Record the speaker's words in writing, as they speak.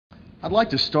I'd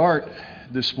like to start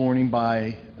this morning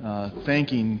by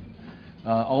thanking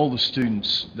all the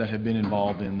students that have been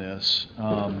involved in this.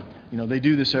 They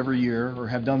do this every year, or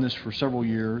have done this for several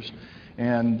years,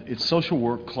 and it's social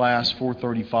work class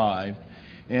 435.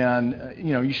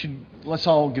 And let's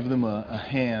all give them a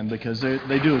hand, because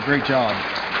they do a great job.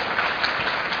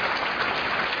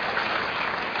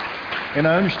 And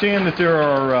I understand that there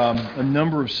are a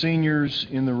number of seniors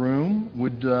in the room.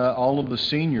 Would all of the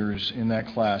seniors in that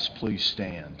class please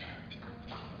stand?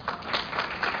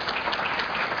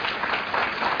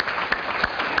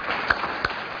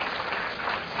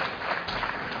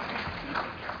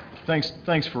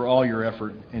 Thanks for all your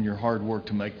effort and your hard work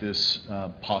to make this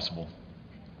possible.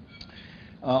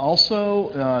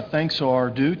 Also, thanks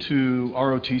are due to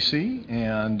ROTC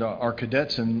and our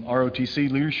cadets and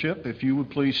ROTC leadership. If you would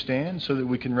please stand so that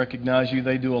we can recognize you.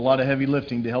 They do a lot of heavy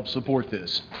lifting to help support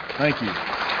this. Thank you.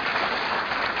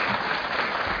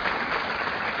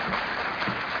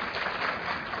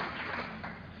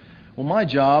 Well, my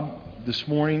job this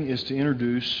morning is to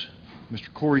introduce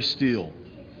Mr. Corey Steele.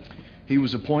 He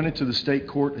was appointed to the state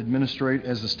court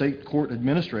as the state court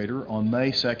administrator on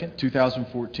May 2nd,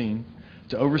 2014.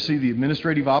 To oversee the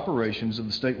administrative operations of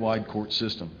the statewide court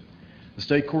system. The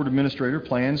state court administrator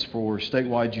plans for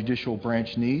statewide judicial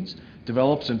branch needs,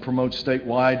 develops and promotes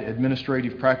statewide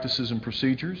administrative practices and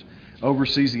procedures,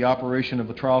 oversees the operation of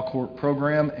a trial court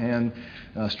program and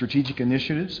strategic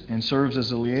initiatives, and serves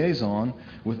as a liaison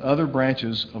with other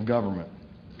branches of government.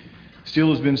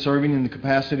 Steele has been serving in the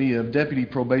capacity of Deputy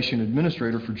Probation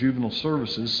Administrator for Juvenile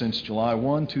Services since July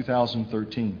 1,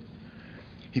 2013.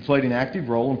 He played an active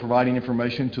role in providing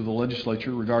information to the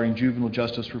legislature regarding juvenile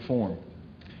justice reform.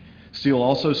 Steele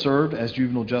also served as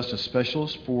juvenile justice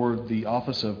specialist for the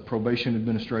Office of Probation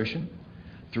Administration.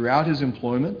 Throughout his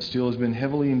employment, Steele has been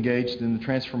heavily engaged in the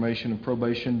transformation of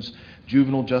probation's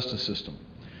juvenile justice system.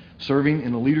 Serving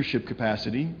in a leadership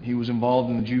capacity, he was involved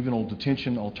in the Juvenile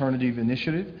Detention Alternative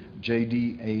Initiative,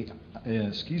 JDAI,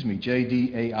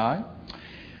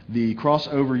 the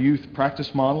Crossover Youth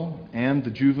Practice Model, and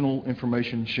the Juvenile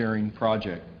Information Sharing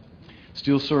Project.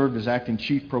 Steele served as acting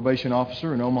chief probation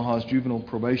officer in Omaha's Juvenile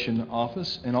Probation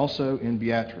Office and also in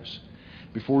Beatrice.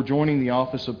 Before joining the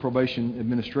Office of Probation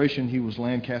Administration, he was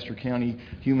Lancaster County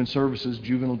Human Services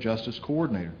Juvenile Justice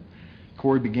Coordinator.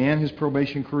 Corey began his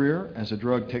probation career as a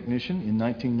drug technician in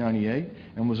 1998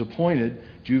 and was appointed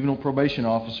juvenile probation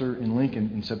officer in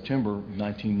Lincoln in September of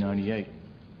 1998.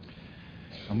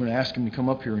 I'm going to ask him to come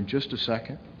up here in just a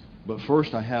second, but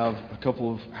first I have a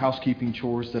couple of housekeeping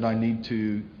chores that I need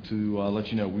to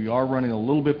let you know. We are running a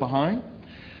little bit behind,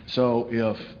 so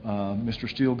if Mr.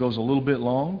 Steele goes a little bit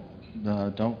long,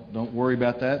 don't worry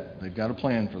about that. They've got a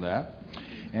plan for that.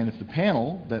 And if the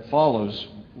panel that follows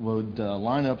would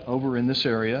line up over in this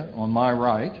area on my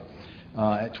right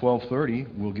at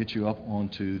 12:30, we'll get you up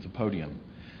onto the podium.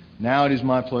 Now it is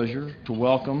my pleasure to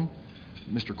welcome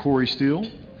Mr. Corey Steele.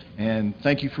 And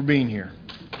thank you for being here.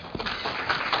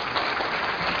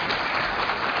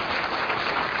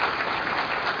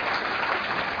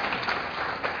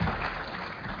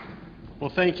 Well,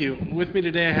 thank you. With me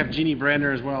today I have Jeanne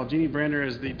Brandner as well. Jeanne Brandner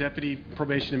is the Deputy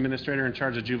Probation Administrator in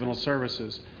charge of Juvenile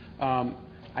Services. I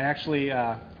actually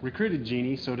recruited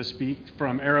Jeanne, so to speak,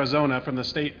 from Arizona, from the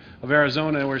state of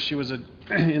Arizona, where she was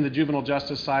in the juvenile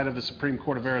justice side of the Supreme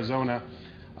Court of Arizona.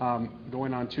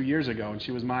 Going on 2 years ago, and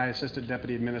she was my assistant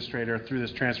deputy administrator through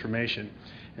this transformation,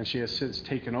 and she has since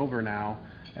taken over now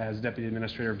as deputy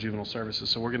administrator of juvenile services.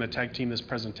 So we're going to tag team this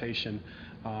presentation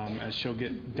as she'll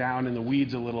get down in the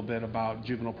weeds a little bit about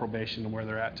juvenile probation and where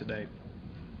they're at today.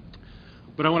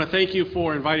 But I want to thank you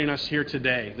for inviting us here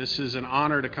today. This is an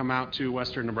honor to come out to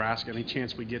Western Nebraska. Any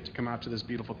chance we get to come out to this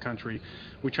beautiful country,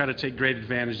 we try to take great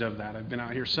advantage of that. I've been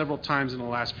out here several times in the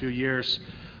last few years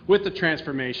with the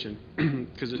transformation,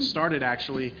 because it started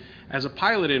actually as a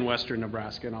pilot in Western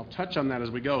Nebraska, and I'll touch on that as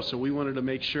we go. So we wanted to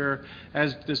make sure,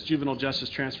 as this juvenile justice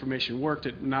transformation worked,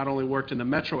 it not only worked in the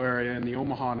metro area, in the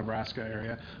Omaha, Nebraska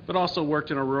area, but also worked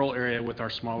in a rural area with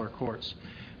our smaller courts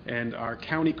and our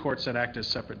county courts that act as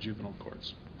separate juvenile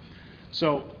courts.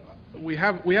 So we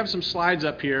have some slides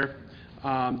up here that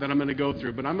I'm going to go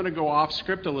through, but I'm going to go off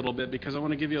script a little bit because I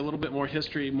want to give you a little bit more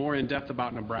history, more in depth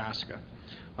about Nebraska.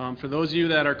 For those of you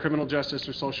that are criminal justice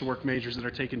or social work majors that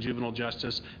are taking juvenile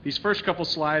justice, these first couple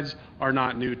slides are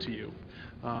not new to you.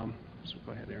 So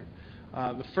go ahead,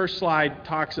 Aaron. The first slide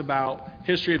talks about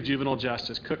history of juvenile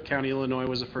justice. Cook County, Illinois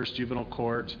was the first juvenile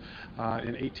court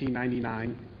in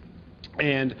 1899.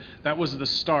 And that was the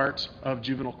start of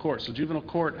juvenile court. So juvenile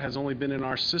court has only been in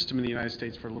our system in the United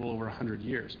States for a little over 100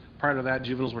 years. Prior to that,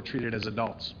 juveniles were treated as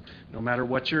adults. No matter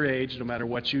what your age, no matter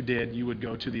what you did, you would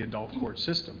go to the adult court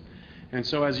system. And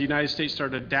so as the United States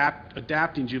started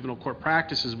adapting juvenile court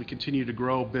practices, we continue to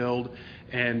grow, build,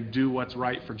 and do what's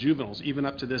right for juveniles. Even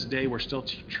up to this day, we're still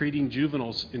treating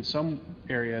juveniles in some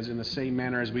areas in the same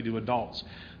manner as we do adults.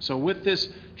 So with this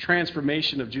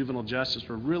transformation of juvenile justice,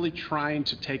 we're really trying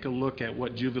to take a look at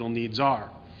what juvenile needs are.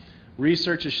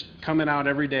 Research is coming out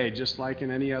every day, just like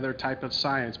in any other type of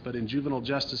science, but in juvenile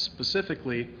justice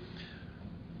specifically,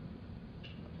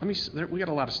 we got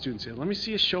a lot of students here. Let me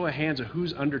see a show of hands of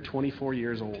who's under 24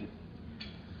 years old.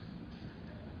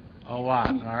 A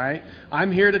lot, all right?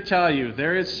 I'm here to tell you,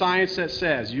 there is science that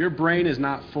says your brain is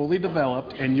not fully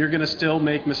developed and you're going to still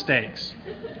make mistakes,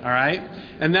 all right?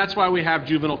 And that's why we have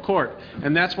juvenile court.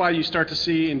 And that's why you start to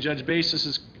see in Judge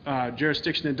Basis's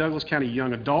jurisdiction in Douglas County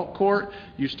young adult court,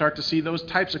 you start to see those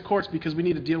types of courts because we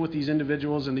need to deal with these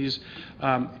individuals and these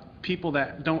people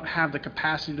that don't have the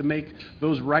capacity to make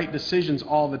those right decisions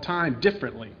all the time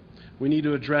differently. We need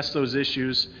to address those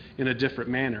issues in a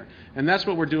different manner. And that's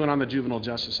what we're doing on the juvenile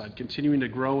justice side, continuing to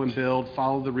grow and build,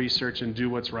 follow the research, and do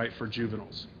what's right for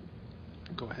juveniles.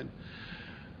 Go ahead.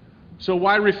 So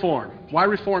why reform? Why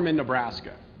reform in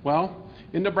Nebraska? Well,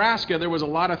 in Nebraska, there was a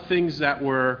lot of things that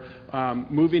were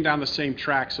moving down the same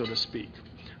track, so to speak.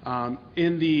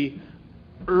 In the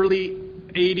early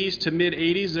 80s to mid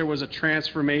 80s, there was a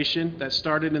transformation that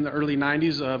started in the early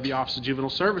 90s of the Office of Juvenile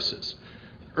Services.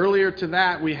 Earlier to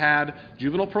that, we had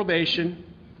juvenile probation.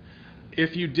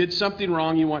 If you did something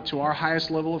wrong, you went to our highest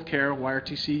level of care,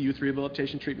 YRTC, Youth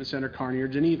Rehabilitation Treatment Center, Kearney, or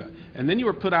Geneva. And then you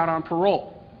were put out on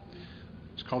parole.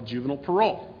 It's called juvenile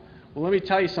parole. Well, let me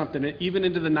tell you something. Even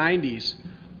into the 90s,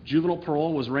 juvenile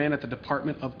parole was ran at the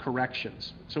Department of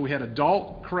Corrections. So we had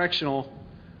adult correctional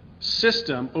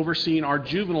system overseeing our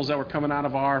juveniles that were coming out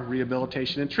of our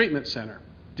rehabilitation and treatment center.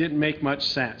 Didn't make much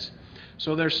sense.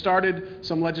 So there started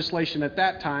some legislation at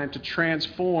that time to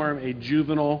transform a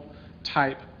juvenile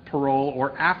type parole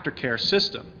or aftercare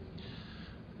system.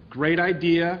 Great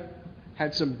idea,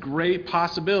 had some great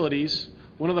possibilities.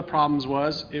 One of the problems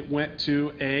was it went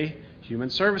to a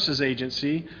human services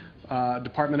agency,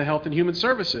 Department of Health and Human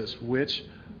Services, which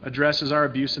addresses our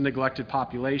abuse and neglected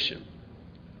population.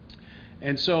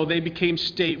 And so they became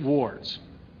state wards.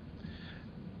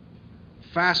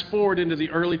 Fast forward into the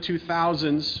early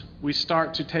 2000s, we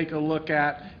start to take a look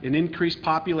at an increased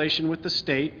population with the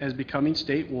state as becoming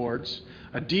state wards,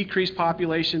 a decreased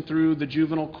population through the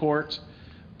juvenile court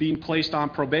being placed on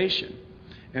probation.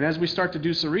 And as we start to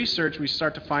do some research, we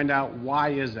start to find out why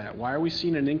is that? Why are we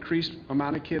seeing an increased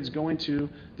amount of kids going to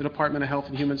the Department of Health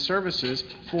and Human Services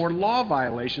for law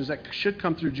violations that should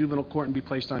come through juvenile court and be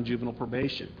placed on juvenile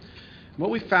probation? What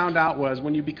we found out was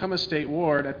when you become a state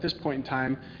ward, at this point in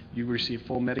time, you receive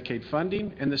full Medicaid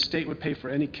funding, and the state would pay for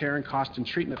any care and cost and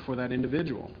treatment for that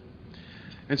individual.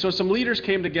 And so some leaders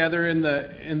came together in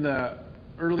the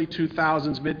early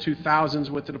 2000s, mid-2000s,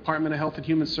 with the Department of Health and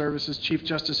Human Services, Chief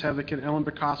Justice Hevick and Ellen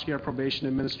Bukowski, our probation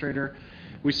administrator.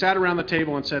 We sat around the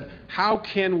table and said, how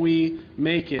can we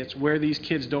make it where these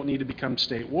kids don't need to become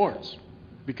state wards?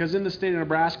 Because in the state of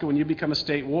Nebraska, when you become a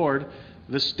state ward,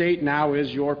 the state now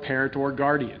is your parent or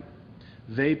guardian.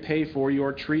 They pay for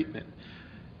your treatment.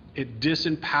 It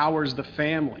disempowers the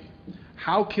family.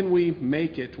 How can we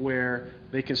make it where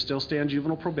they can still stay on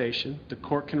juvenile probation, the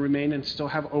court can remain and still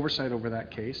have oversight over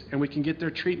that case, and we can get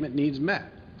their treatment needs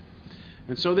met?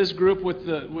 And so this group with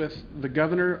the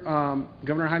governor,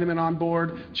 Governor Heineman on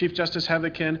board, Chief Justice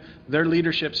Hevikin, their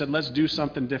leadership said, let's do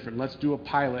something different. Let's do a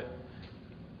pilot.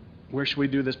 Where should we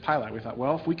do this pilot? We thought,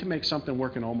 well, if we can make something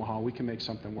work in Omaha, we can make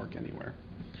something work anywhere.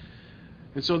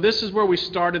 And so this is where we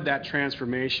started that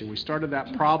transformation. We started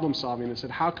that problem solving and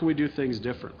said, how can we do things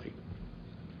differently?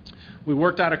 We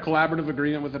worked out a collaborative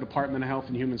agreement with the Department of Health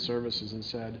and Human Services and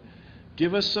said,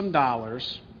 give us some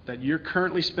dollars that you're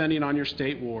currently spending on your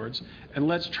state wards, and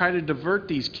let's try to divert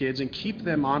these kids and keep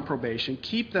them on probation,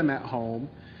 keep them at home,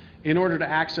 in order to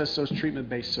access those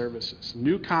treatment-based services.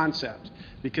 New concept,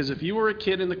 because if you were a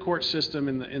kid in the court system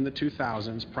in the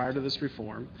 2000s, prior to this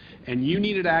reform, and you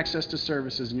needed access to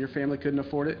services and your family couldn't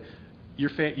afford it,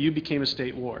 you became a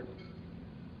state ward.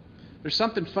 There's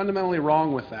something fundamentally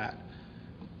wrong with that.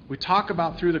 We talk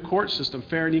about through the court system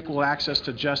fair and equal access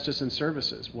to justice and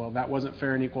services. Well, that wasn't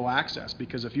fair and equal access,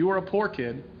 because if you were a poor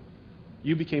kid,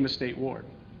 you became a state ward.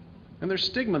 And there's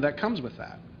stigma that comes with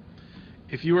that.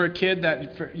 If you were a kid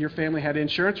that your family had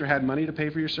insurance or had money to pay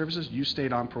for your services, you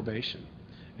stayed on probation.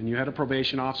 And you had a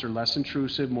probation officer, less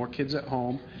intrusive, more kids at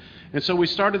home. And so we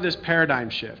started this paradigm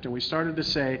shift, and we started to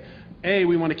say,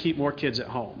 we want to keep more kids at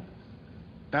home.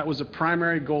 That was the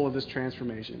primary goal of this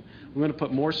transformation. We want to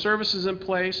put more services in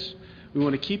place, we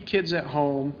want to keep kids at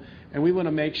home, and we want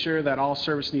to make sure that all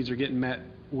service needs are getting met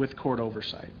with court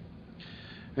oversight.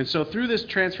 And so through this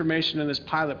transformation and this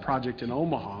pilot project in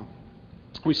Omaha,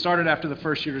 we started after the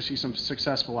first year to see some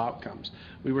successful outcomes.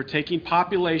 We were taking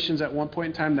populations at one point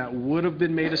in time that would have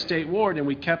been made a state ward, and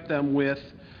we kept them with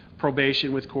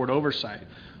probation with court oversight.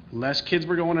 Less kids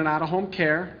were going in out-of-home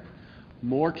care,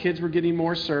 more kids were getting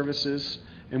more services,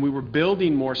 and we were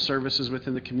building more services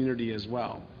within the community as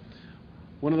well.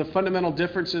 One of the fundamental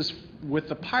differences with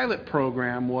the pilot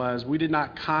program was we did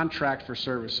not contract for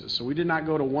services. So we did not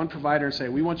go to one provider and say,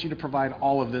 we want you to provide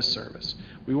all of this service.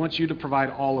 We want you to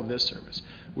provide all of this service.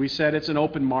 We said it's an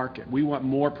open market. We want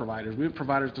more providers. We want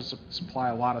providers to supply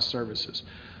a lot of services.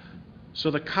 So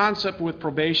the concept with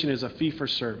probation is a fee for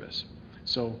service.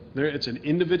 So it's an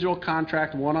individual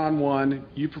contract, one-on-one.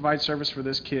 You provide service for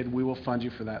this kid, we will fund you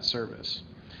for that service.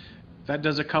 That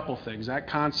does a couple things. That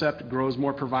concept grows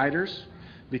more providers,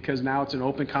 because now it's an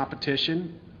open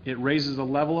competition. It raises the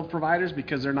level of providers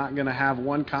because they're not going to have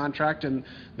one contract, and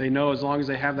they know as long as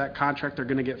they have that contract, they're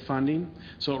going to get funding.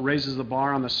 So it raises the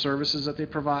bar on the services that they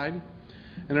provide.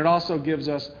 And it also gives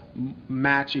us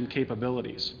matching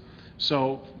capabilities.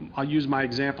 So I'll use my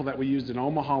example that we used in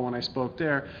Omaha when I spoke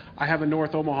there. I have a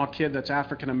North Omaha kid that's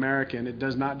African American. It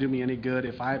does not do me any good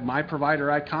if my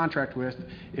provider I contract with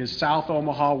is South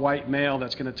Omaha white male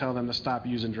that's going to tell them to stop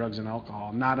using drugs and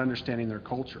alcohol, not understanding their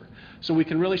culture. So we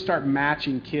can really start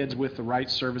matching kids with the right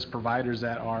service providers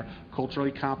that are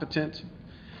culturally competent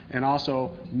and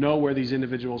also know where these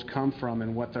individuals come from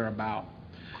and what they're about.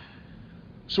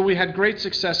 So we had great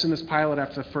success in this pilot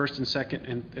after the first and second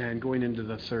and going into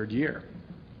the third year.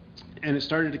 And it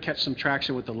started to catch some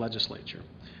traction with the legislature.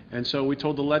 And so we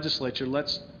told the legislature,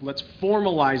 let's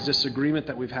formalize this agreement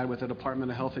that we've had with the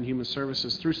Department of Health and Human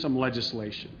Services through some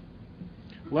legislation.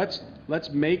 Let's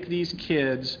make these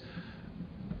kids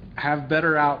have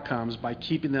better outcomes by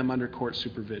keeping them under court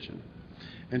supervision.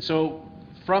 And so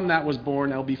from that was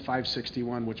born LB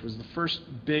 561, which was the first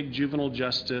big juvenile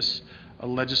justice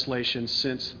legislation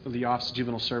since the Office of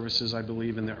Juvenile Services, I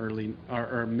believe, in the early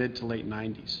or mid to late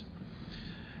 90s.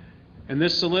 And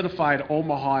this solidified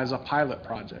Omaha as a pilot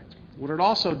project. What it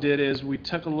also did is we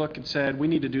took a look and said, we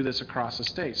need to do this across the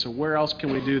state. So where else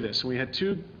can we do this? And we had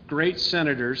two great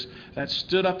senators that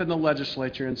stood up in the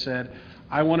legislature and said,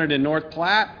 I want it in North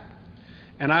Platte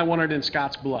and I want it in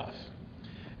Scotts Bluff.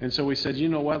 And so we said, you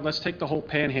know what, let's take the whole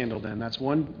panhandle then. That's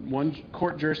one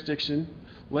court jurisdiction.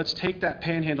 Let's take that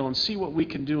panhandle and see what we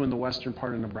can do in the western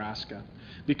part of Nebraska.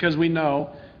 Because we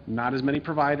know not as many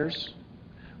providers,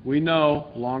 we know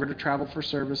longer to travel for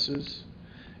services,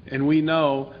 and we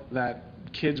know that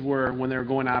kids when they were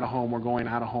going out of home, were going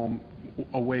out of home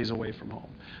a ways away from home.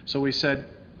 So we said,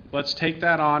 let's take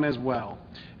that on as well.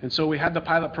 And so we had the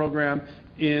pilot program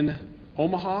in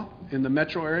Omaha, in the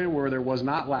metro area where there was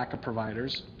not lack of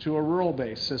providers, to a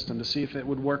rural-based system to see if it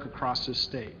would work across this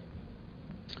state.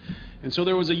 And so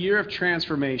there was a year of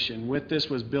transformation. With this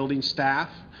was building staff,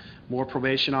 more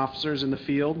probation officers in the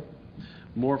field,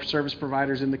 more service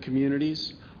providers in the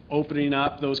communities, opening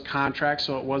up those contracts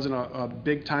so it wasn't a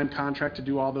big-time contract to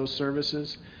do all those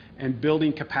services, and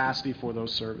building capacity for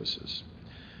those services.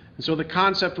 And so the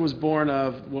concept was born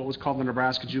of what was called the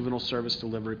Nebraska Juvenile Service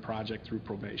Delivery Project through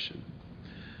probation.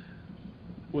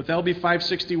 With LB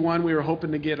 561, we were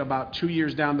hoping to get about 2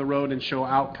 years down the road and show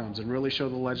outcomes and really show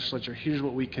the legislature, here's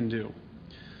what we can do.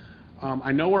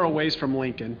 I know we're a ways from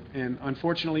Lincoln, and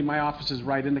unfortunately my office is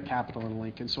right in the Capitol in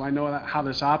Lincoln, so I know how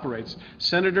this operates.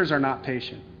 Senators are not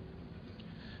patient.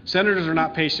 Senators are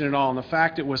not patient at all, and the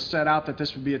fact it was set out that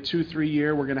this would be a 2-3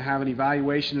 year, we're going to have an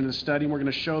evaluation and a study, and we're going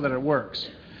to show that it works.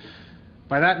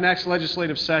 By that next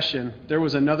legislative session, there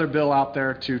was another bill out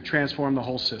there to transform the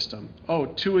whole system. Oh,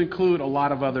 to include a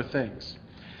lot of other things.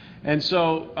 And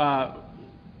so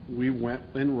we went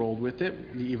and rolled with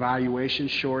it. The evaluation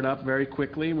shored up very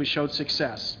quickly, and we showed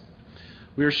success.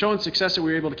 We were showing success that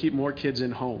we were able to keep more kids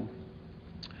in home.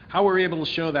 How were we able to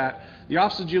show that? The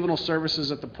Office of Juvenile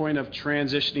Services, at the point of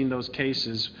transitioning those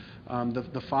cases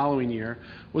the following year,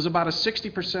 was about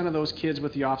 60% of those kids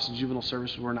with the Office of Juvenile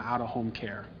Services were in out-of-home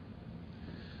care.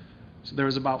 So there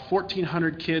was about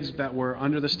 1,400 kids that were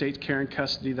under the state's care and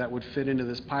custody that would fit into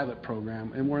this pilot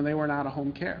program, and they were in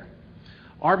out-of-home care.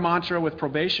 Our mantra with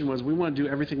probation was we want to do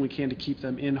everything we can to keep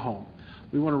them in home.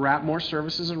 We want to wrap more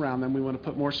services around them. We want to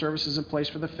put more services in place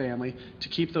for the family to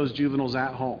keep those juveniles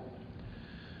at home.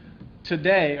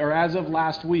 Today, or as of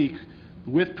last week,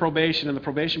 with probation, and the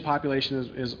probation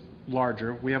population is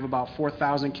larger. We have about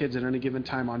 4,000 kids at any given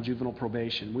time on juvenile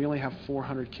probation. We only have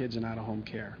 400 kids in out-of-home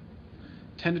care.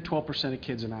 10 to 12% of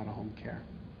kids in out-of-home care.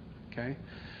 Okay?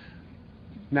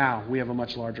 Now, we have a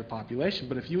much larger population,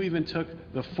 but if you even took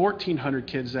the 1,400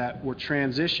 kids that were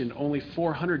transitioned, only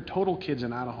 400 total kids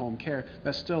in out-of-home care,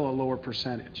 that's still a lower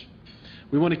percentage.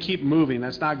 We want to keep moving.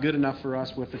 That's not good enough for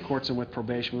us with the courts and with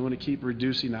probation. We want to keep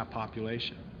reducing that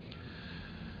population.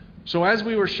 So as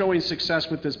we were showing success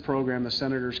with this program, the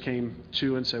senators came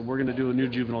to and said, we're going to do a new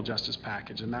juvenile justice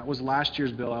package, and that was last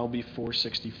year's bill, LB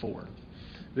 464.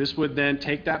 This would then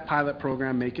take that pilot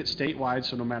program, make it statewide,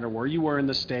 so no matter where you were in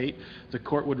the state, the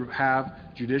court would have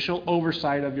judicial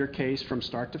oversight of your case from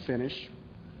start to finish.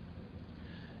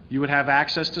 You would have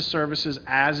access to services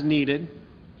as needed.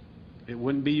 It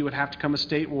wouldn't be you would have to come a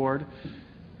state ward,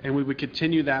 and we would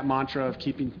continue that mantra of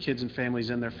keeping kids and families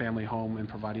in their family home and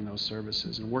providing those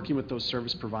services and working with those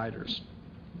service providers.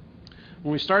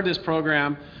 When we started this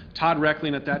program, Todd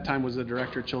Reckling at that time was the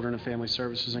Director of Children and Family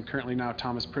Services, and currently now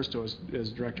Thomas Pristo is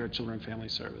Director of Children and Family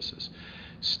Services.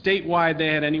 Statewide, they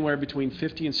had anywhere between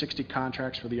 50 and 60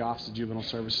 contracts for the Office of Juvenile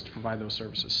Services to provide those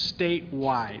services.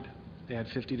 Statewide, they had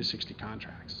 50 to 60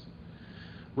 contracts.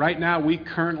 Right now, we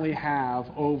currently have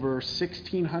over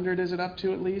 1,600, is it up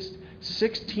to at least?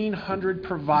 1,600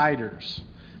 providers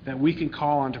that we can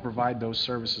call on to provide those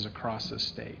services across the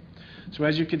state. So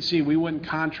as you can see, we wouldn't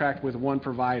contract with one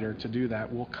provider to do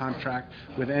that. We'll contract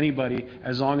with anybody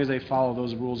as long as they follow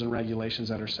those rules and regulations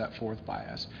that are set forth by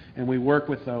us. And we work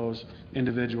with those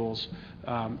individuals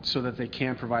so that they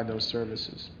can provide those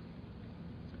services.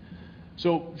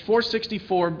 So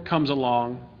 464 comes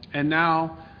along, and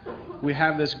now we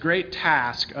have this great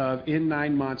task of, in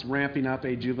 9 months, ramping up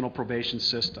a juvenile probation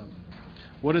system.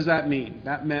 What does that mean?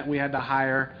 That meant we had to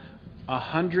hire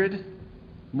 100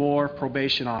 more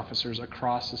probation officers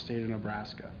across the state of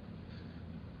Nebraska.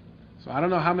 So I don't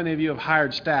know how many of you have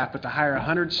hired staff, but to hire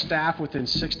 100 staff within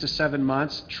 6 to 7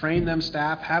 months, train them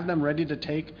staff, have them ready to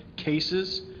take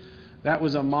cases, that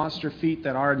was a monster feat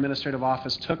that our administrative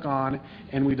office took on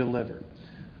and we delivered.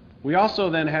 We also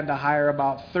then had to hire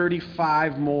about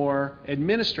 35 more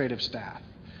administrative staff,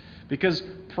 because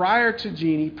prior to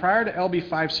Jeanne, prior to LB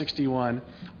 561,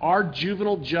 our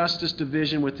juvenile justice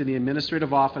division within the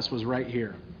administrative office was right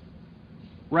here.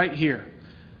 Right here.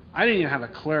 I didn't even have a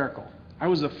clerical. I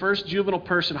was the first juvenile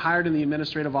person hired in the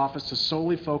administrative office to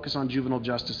solely focus on juvenile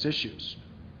justice issues.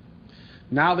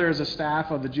 Now there is a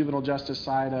staff of the juvenile justice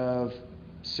side of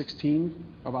 16,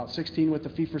 about 16 with the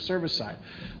fee-for-service side.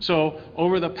 So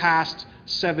over the past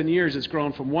 7 years, it's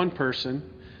grown from one person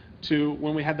to,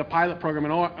 when we had the pilot program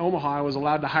in Omaha, I was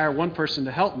allowed to hire one person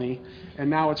to help me, and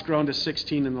now it's grown to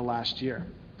 16 in the last year.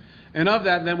 And of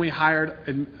that, then we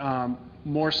hired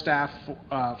more staff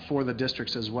for the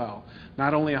districts as well.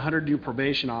 Not only 100 new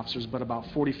probation officers, but about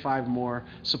 45 more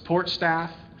support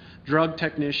staff, drug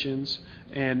technicians,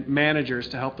 and managers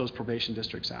to help those probation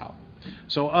districts out.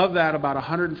 So of that, about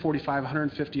 145,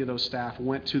 150 of those staff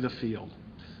went to the field.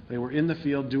 They were in the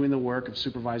field doing the work of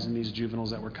supervising these juveniles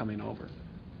that were coming over.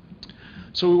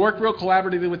 So we worked real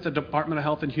collaboratively with the Department of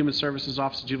Health and Human Services,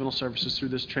 Office of Juvenile Services through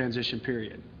this transition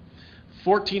period.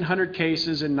 1,400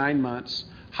 cases in 9 months,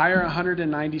 hire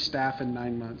 190 staff in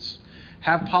 9 months,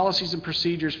 have policies and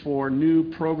procedures for new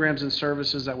programs and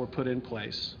services that were put in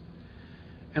place,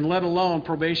 and let alone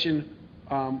probation.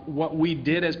 What we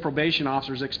did as probation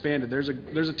officers expanded. There's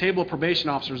a table of probation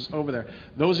officers over there.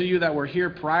 Those of you that were here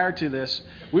prior to this,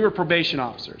 we were probation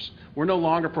officers. We're no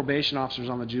longer probation officers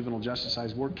on the juvenile justice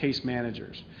side. We're case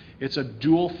managers. It's a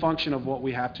dual function of what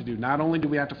we have to do. Not only do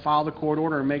we have to follow the court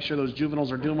order and make sure those juveniles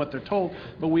are doing what they're told,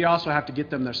 but we also have to get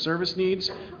them their service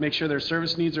needs, make sure their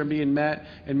service needs are being met,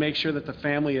 and make sure that the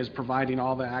family is providing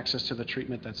all the access to the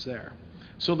treatment that's there.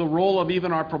 So the role of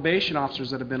even our probation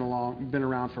officers that have been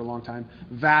around for a long time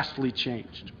vastly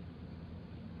changed.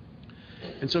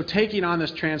 And so taking on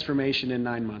this transformation in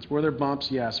 9 months, were there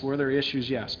bumps? Yes. Were there issues?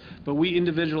 Yes. But we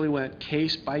individually went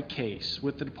case by case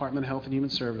with the Department of Health and Human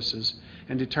Services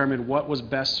and determined what was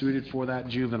best suited for that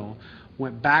juvenile.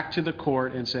 Went back to the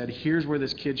court and said, here's where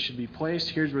this kid should be placed,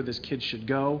 here's where this kid should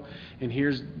go, and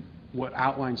here's what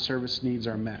outlined service needs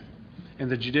are met. And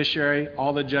the judiciary,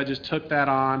 all the judges took that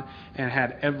on and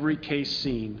had every case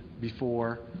seen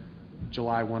before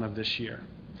July 1 of this year.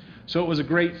 So it was a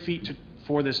great feat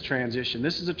for this transition.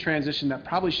 This is a transition that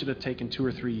probably should have taken 2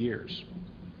 or 3 years.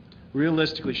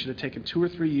 Realistically, should have taken 2 or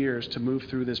 3 years to move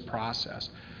through this process.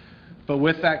 But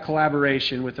with that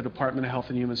collaboration with the Department of Health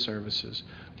and Human Services,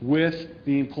 with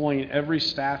the employing every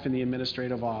staff in the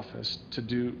administrative office to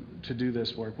do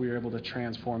this work, we were able to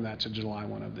transform that to July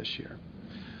 1 of this year.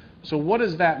 So what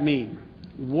does that mean?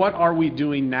 what are we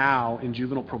doing now in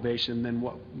juvenile probation than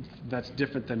what that's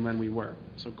different than when we were.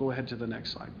 So go ahead to the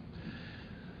next slide.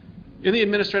 In the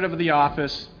administrative of the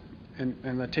office,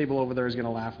 and the table over there is going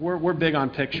to laugh, we're big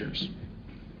on pictures,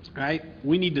 right?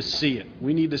 We need to see it.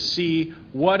 We need to see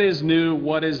what is new,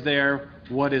 what is there,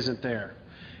 what isn't there.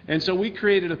 And so we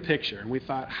created a picture, and we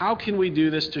thought, how can we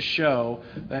do this to show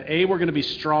that A, we're going to be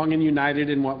strong and united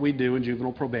in what we do in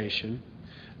juvenile probation,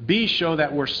 B, show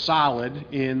that we're solid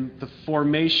in the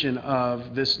formation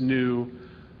of this new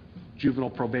juvenile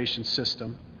probation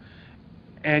system,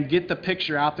 and get the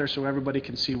picture out there so everybody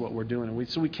can see what we're doing. And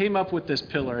so we came up with this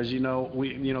pillar, as you know,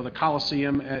 the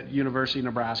Coliseum at University of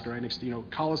Nebraska, right next to,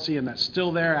 Coliseum that's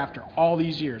still there after all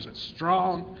these years. It's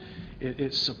strong,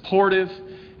 it's supportive,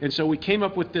 and so we came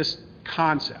up with this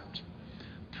concept.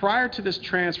 Prior to this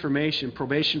transformation,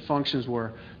 probation functions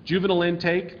were juvenile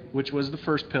intake, which was the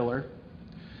first pillar,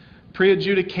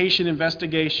 pre-adjudication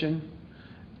investigation,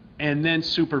 and then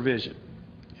supervision.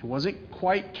 It wasn't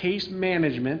quite case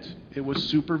management, it was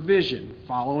supervision,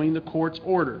 following the court's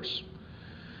orders.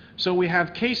 So we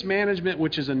have case management,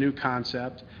 which is a new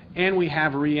concept, and we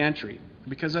have reentry.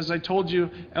 Because as I told you,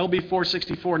 LB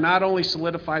 464 not only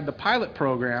solidified the pilot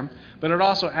program, but it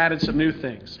also added some new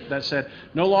things that said,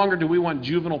 no longer do we want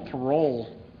juvenile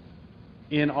parole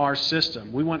in our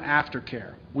system. We want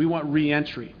aftercare. We want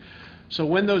reentry. So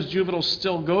when those juveniles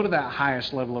still go to that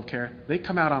highest level of care, they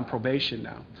come out on probation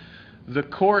now. The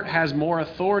court has more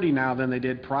authority now than they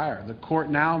did prior. The court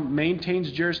now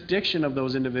maintains jurisdiction of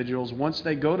those individuals once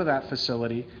they go to that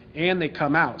facility and they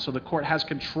come out. So the court has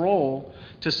control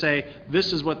to say,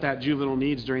 this is what that juvenile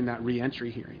needs during that reentry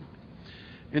hearing.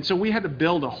 And so we had to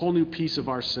build a whole new piece of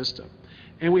our system.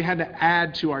 And we had to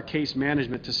add to our case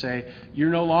management to say, you're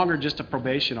no longer just a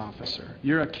probation officer,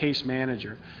 you're a case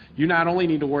manager. You not only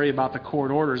need to worry about the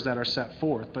court orders that are set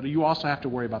forth, but you also have to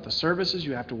worry about the services,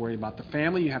 you have to worry about the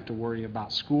family, you have to worry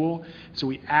about school. So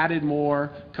we added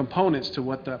more components to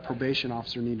what the probation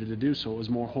officer needed to do, so it was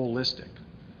more holistic.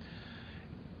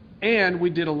 And we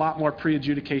did a lot more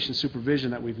pre-adjudication supervision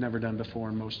that we've never done before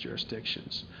in most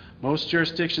jurisdictions. Most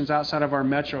jurisdictions outside of our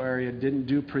metro area didn't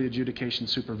do pre-adjudication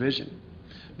supervision.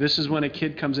 This is when a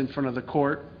kid comes in front of the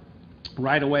court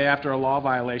right away after a law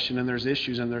violation and there's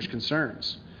issues and there's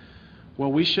concerns.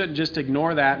 Well, we shouldn't just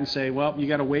ignore that and say, well, you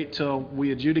got to wait till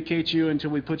we adjudicate you until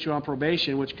we put you on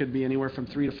probation, which could be anywhere from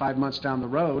 3 to 5 months down the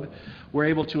road. We're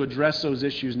able to address those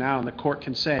issues now, and the court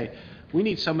can say, we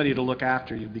need somebody to look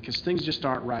after you because things just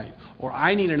aren't right. Or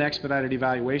I need an expedited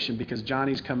evaluation because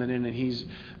Johnny's coming in and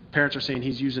parents are saying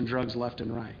he's using drugs left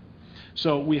and right.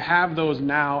 So we have those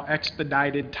now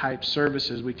expedited type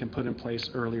services we can put in place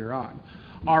earlier on.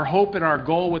 Our hope and our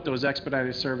goal with those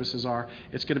expedited services are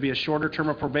it's going to be a shorter term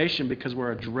of probation because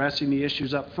we're addressing the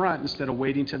issues up front instead of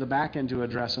waiting to the back end to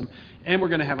address them, and we're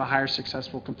going to have a higher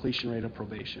successful completion rate of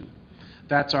probation.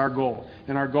 That's our goal,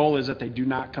 and our goal is that they do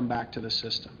not come back to the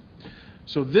system.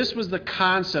 So this was the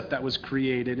concept that was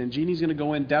created, and Jeannie's going to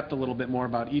go in depth a little bit more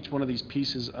about each one of these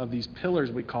pieces of these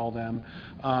pillars, we call them,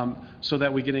 so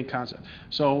that we get in concept.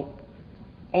 So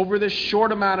over this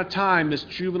short amount of time, this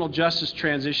juvenile justice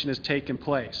transition has taken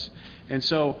place. And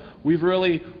so we've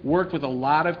really worked with a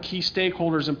lot of key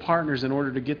stakeholders and partners in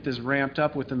order to get this ramped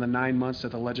up within the 9 months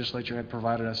that the legislature had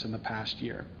provided us in the past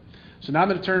year. So now I'm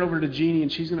going to turn it over to Jeannie,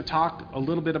 and she's going to talk a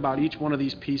little bit about each one of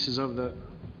these pieces of the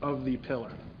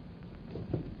pillar.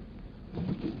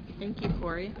 Thank you,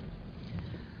 Corey.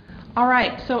 All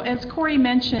right, so as Corey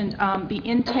mentioned, the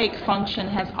intake function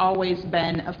has always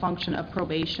been a function of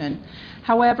probation.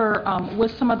 However,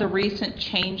 with some of the recent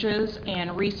changes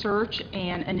and research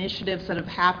and initiatives that have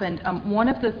happened, one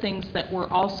of the things that we're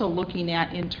also looking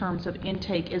at in terms of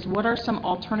intake is what are some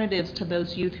alternatives to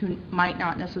those youth who might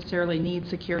not necessarily need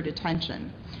secure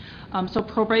detention. So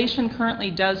probation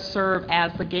currently does serve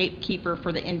as the gatekeeper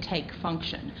for the intake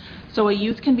function. So a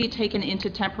youth can be taken into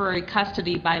temporary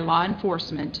custody by law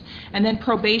enforcement, and then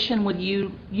probation would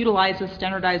utilize a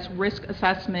standardized risk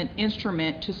assessment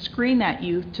instrument to screen that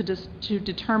youth to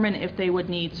determine if they would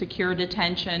need secure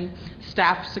detention,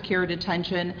 staff secure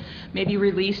detention, maybe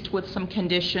released with some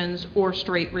conditions, or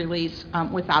straight release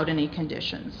without any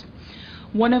conditions.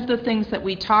 One of the things that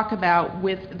we talk about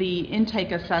with the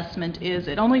intake assessment is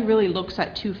it only really looks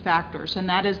at two factors, and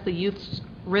that is the youth's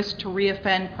risk to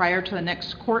reoffend prior to the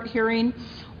next court hearing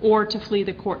or to flee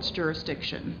the court's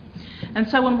jurisdiction. And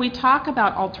so when we talk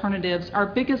about alternatives, our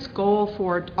biggest goal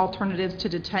for alternatives to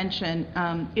detention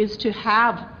is to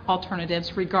have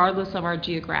alternatives regardless of our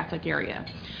geographic area.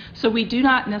 So we do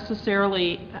not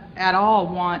necessarily at all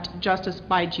want justice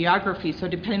by geography. So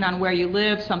depending on where you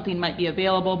live, something might be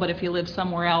available, but if you live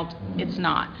somewhere else, it's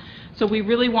not. So we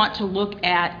really want to look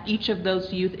at each of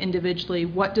those youth individually.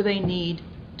 What do they need?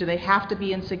 Do they have to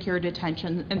be in secure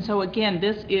detention? And so again,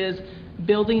 this is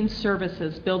building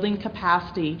services, building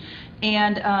capacity,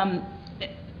 and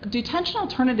detention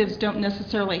alternatives don't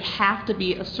necessarily have to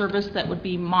be a service that would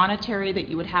be monetary, that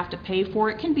you would have to pay for.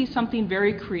 It can be something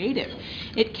very creative.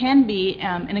 It can be,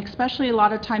 and especially a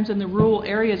lot of times in the rural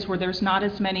areas where there's not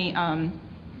as many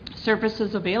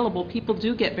services available, people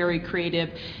do get very creative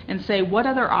and say, what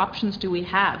other options do we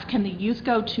have? Can the youth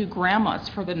go to grandma's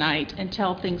for the night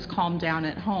until things calm down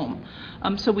at home?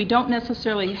 So we don't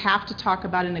necessarily have to talk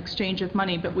about an exchange of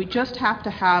money, but we just have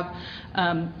to have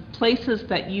places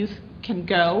that youth can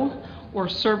go, or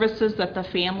services that the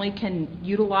family can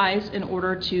utilize in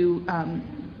order to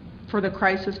for the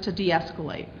crisis to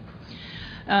de-escalate.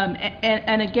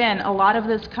 And again, a lot of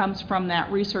this comes from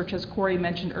that research, as Corey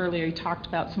mentioned earlier. He talked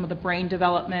about some of the brain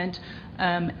development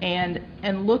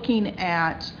and looking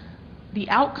at the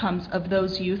outcomes of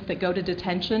those youth that go to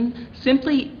detention.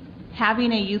 Simply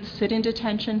having a youth sit in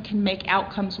detention can make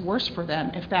outcomes worse for them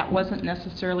if that wasn't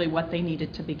necessarily what they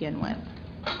needed to begin with.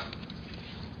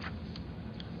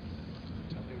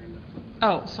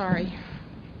 Oh, sorry.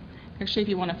 Actually, if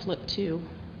you want to flip 2,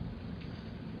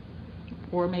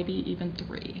 or maybe even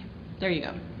 3. There you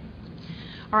go.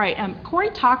 All right,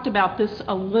 Corey talked about this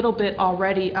a little bit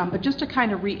already, but just to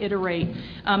kind of reiterate,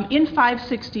 in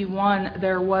 561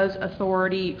 there was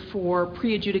authority for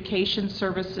pre-adjudication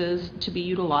services to be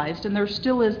utilized, and there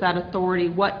still is that authority.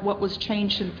 What was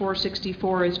changed in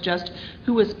 464 is just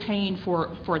who is paying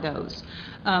for those.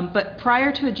 But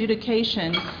prior to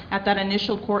adjudication, at that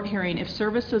initial court hearing, if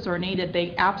services are needed,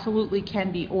 they absolutely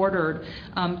can be ordered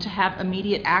to have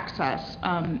immediate access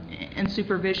and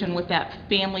supervision with that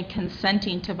family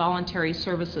consenting to voluntary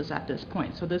services at this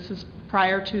point. So this is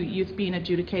prior to youth being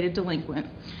adjudicated delinquent.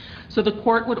 So the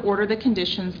court would order the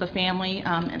conditions, the family,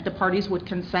 the parties would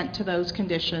consent to those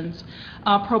conditions.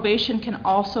 Probation can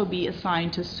also be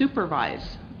assigned to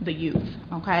supervise the youth,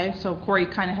 okay? So Corey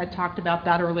kind of had talked about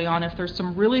that early on. If there's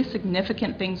some really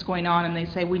significant things going on and they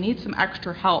say we need some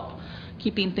extra help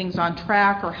keeping things on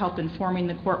track or help informing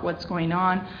the court what's going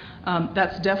on,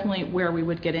 that's definitely where we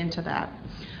would get into that.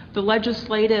 The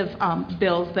legislative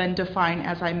bills then define,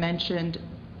 as I mentioned,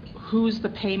 who's the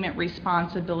payment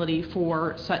responsibility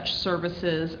for such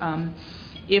services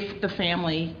if the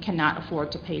family cannot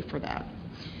afford to pay for that.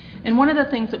 And one of the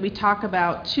things that we talk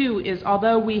about too is,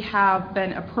 although we have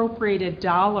been appropriated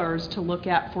dollars to look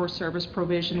at for service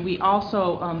provision, we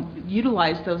also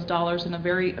utilize those dollars in a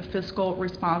very fiscal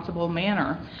responsible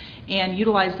manner and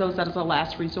utilize those as a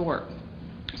last resort.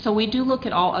 So we do look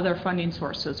at all other funding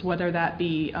sources, whether that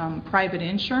be private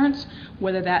insurance,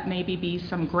 whether that maybe be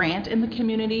some grant in the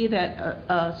community that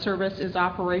a service is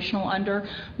operational under,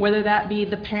 whether that be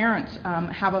the parents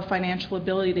have a financial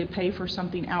ability to pay for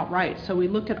something outright. So we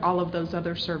look at all of those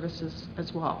other services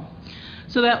as well.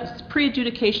 So that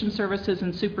pre-adjudication services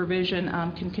and supervision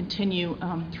can continue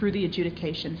through the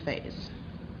adjudication phase.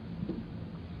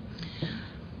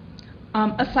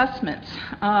 Assessments.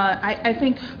 I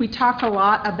think we talk a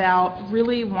lot about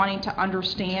really wanting to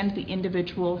understand the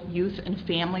individual youth and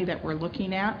family that we're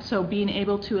looking at. So being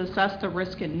able to assess the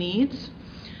risk and needs,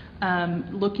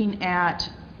 looking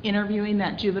at interviewing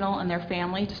that juvenile and their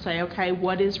family to say, okay,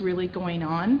 what is really going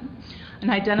on? And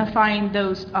identifying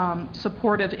those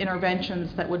supportive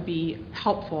interventions that would be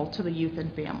helpful to the youth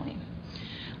and family.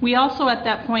 We also at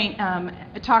that point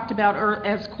talked about, or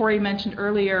as Corey mentioned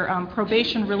earlier,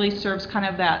 probation really serves kind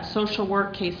of that social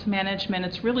work, case management.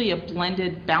 It's really a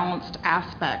blended, balanced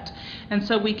aspect. And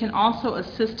so we can also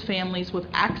assist families with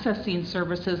accessing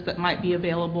services that might be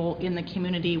available in the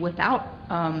community without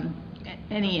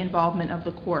any involvement of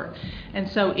the court. And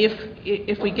so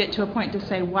if we get to a point to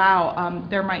say, wow,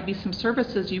 there might be some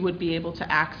services you would be able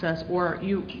to access, or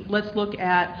let's look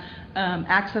at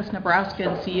Access Nebraska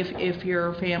and see if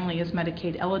your family is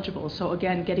Medicaid eligible. So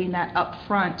again, getting that up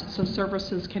front so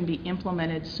services can be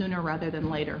implemented sooner rather than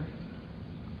later.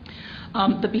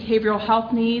 The behavioral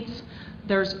health needs,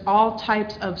 there's all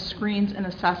types of screens and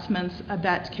assessments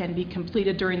that can be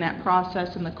completed during that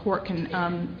process, and the court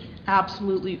can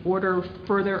absolutely order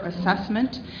further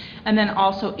assessment, and then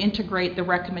also integrate the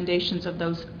recommendations of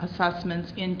those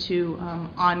assessments into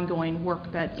ongoing work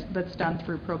that's done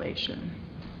through probation.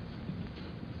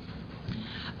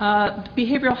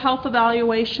 Behavioral health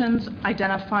evaluations,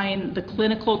 identifying the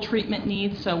clinical treatment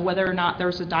needs, so whether or not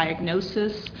there's a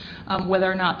diagnosis,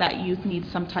 whether or not that youth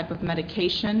needs some type of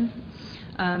medication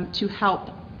to help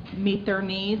meet their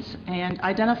needs, and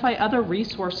identify other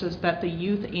resources that the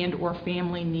youth and or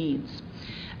family needs.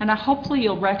 And hopefully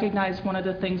you'll recognize one of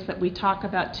the things that we talk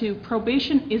about too.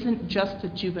 Probation isn't just the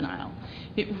juvenile.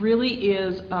 It really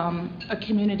is a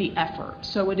community effort.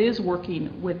 So it is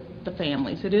working with the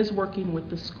families, it is working with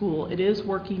the school, it is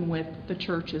working with the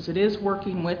churches, it is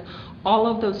working with all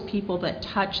of those people that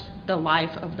touch the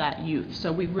life of that youth.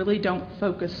 So we really don't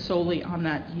focus solely on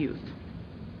that youth.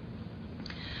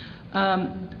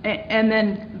 And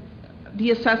then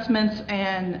the assessments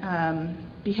and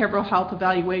behavioral health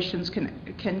evaluations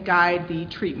can guide the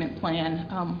treatment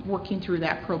plan working through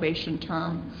that probation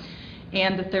term,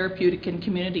 and the therapeutic and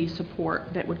community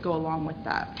support that would go along with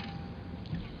that.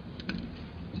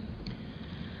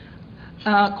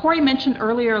 Corey mentioned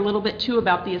earlier a little bit too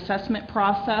about the assessment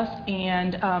process,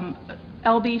 and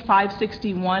LB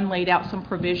 561 laid out some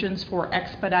provisions for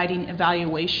expediting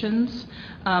evaluations.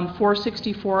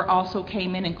 464 also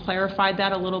came in and clarified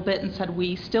that a little bit and said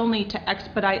we still need to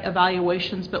expedite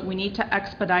evaluations, but we need to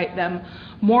expedite them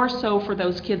more so for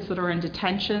those kids that are in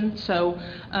detention. So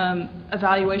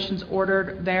evaluations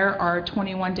ordered there are a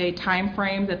 21-day time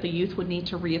frame that the youth would need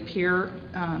to reappear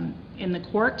in the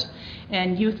court,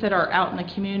 and youth that are out in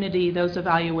the community, those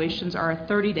evaluations are a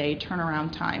 30-day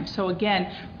turnaround time. So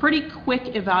again, pretty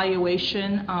quick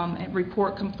evaluation and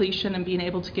report completion, and being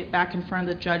able to get back in front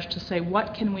of the judge to say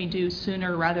what can we do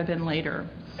sooner rather than later,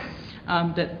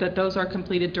 that those are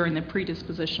completed during the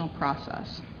predispositional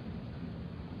process.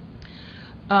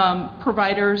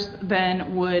 Providers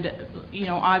then would,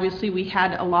 obviously we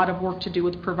had a lot of work to do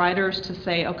with providers to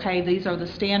say, okay, these are the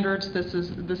standards, this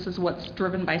is what's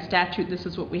driven by statute, this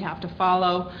is what we have to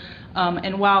follow.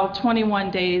 And while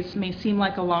 21 days may seem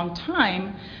like a long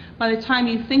time, by the time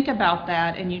you think about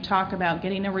that and you talk about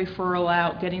getting a referral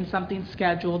out, getting something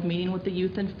scheduled, meeting with the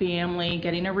youth and family,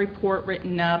 getting a report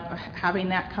written up, having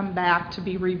that come back to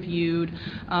be reviewed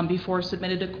before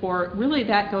submitted to court, really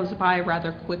that goes by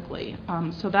rather quickly.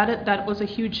 So that was a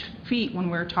huge feat when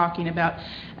we were talking about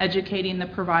educating the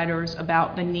providers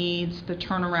about the needs, the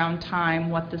turnaround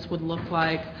time, what this would look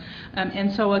like.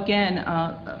 And so again,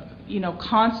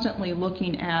 constantly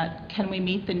looking at, can we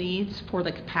meet the needs for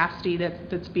the capacity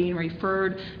that's being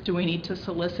referred? Do we need to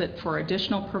solicit for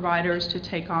additional providers to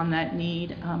take on that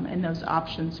need, and those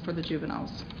options for the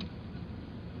juveniles?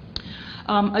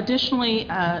 Additionally,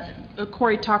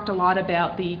 Corey talked a lot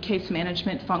about the case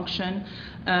management function,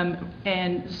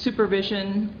 and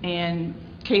supervision and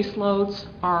caseloads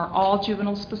are all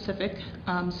juvenile specific,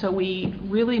 so we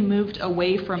really moved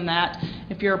away from that.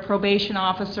 If you're a probation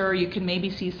officer, you can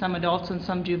maybe see some adults and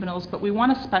some juveniles, but we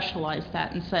want to specialize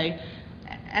that and say,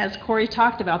 as Corey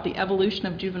talked about the evolution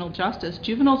of juvenile justice,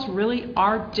 juveniles really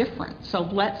are different, so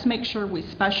let's make sure we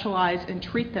specialize and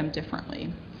treat them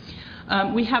differently.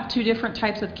 We have two different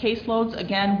types of caseloads.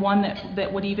 Again, one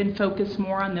that would even focus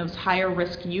more on those higher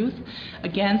risk youth.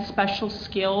 Again, special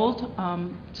skilled,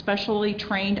 specially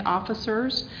trained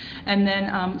officers. And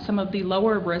then some of the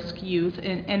lower risk youth,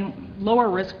 and lower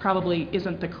risk probably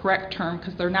isn't the correct term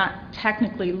because they're not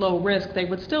technically low risk. They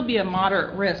would still be a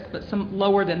moderate risk, but some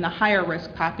lower than the higher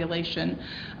risk population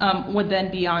would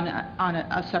then be on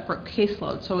a separate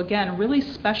caseload. So again, really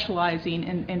specializing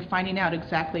and finding out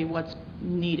exactly what's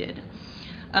needed.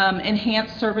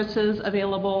 Enhanced services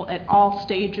available at all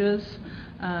stages,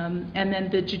 and then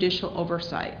the judicial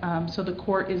oversight. So the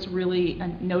court is really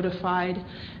notified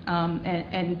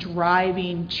and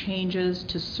driving changes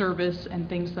to service and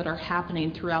things that are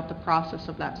happening throughout the process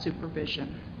of that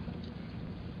supervision.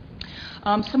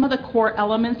 Some of the core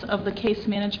elements of the case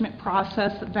management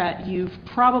process that you've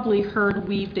probably heard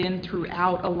weaved in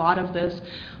throughout a lot of this,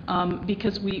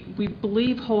 because we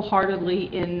believe wholeheartedly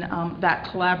in that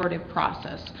collaborative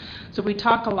process. So we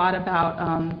talk a lot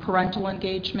about parental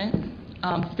engagement,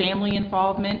 family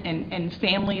involvement, and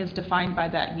family is defined by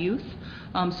that youth.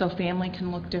 So family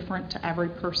can look different to every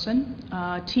person.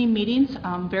 Team meetings,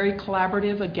 very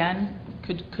collaborative, again,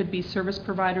 could be service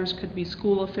providers, could be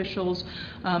school officials,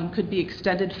 could be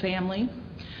extended family.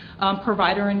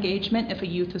 Provider engagement, if a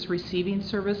youth is receiving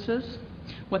services,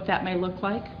 what that may look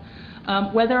like.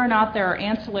 Whether or not there are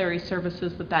ancillary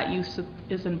services that youth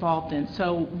is involved in.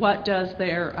 So what does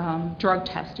their drug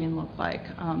testing look like?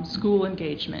 School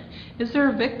engagement. Is there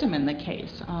a victim in the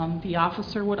case? The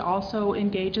officer would also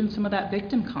engage in some of that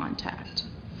victim contact.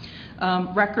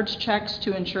 Records checks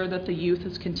to ensure that the youth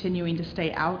is continuing to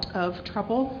stay out of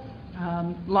trouble.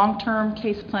 Long-term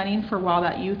case planning for while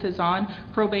that youth is on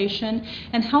probation,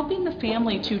 and helping the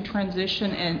family to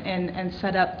transition and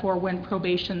set up for when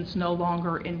probation's no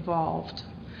longer involved.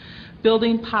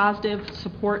 Building positive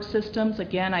support systems,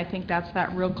 again, I think that's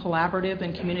that real collaborative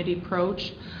and community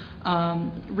approach.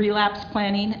 relapse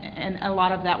planning, and a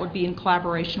lot of that would be in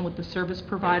collaboration with the service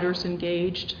providers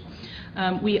engaged.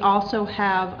 We also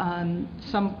have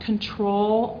some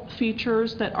control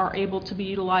features that are able to be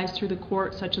utilized through the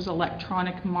court, such as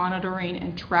electronic monitoring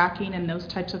and tracking and those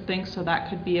types of things. So that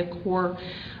could be a core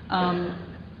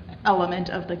element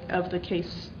of the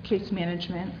case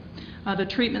management. The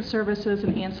treatment services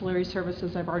and ancillary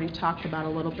services I've already talked about a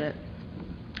little bit.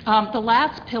 The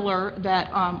last pillar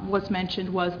that was mentioned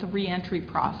was the reentry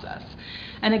process.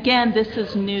 And again, this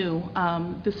is new.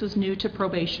 This is new to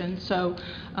probation. So,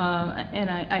 and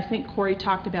I think Corey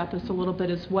talked about this a little bit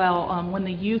as well. When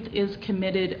the youth is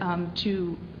committed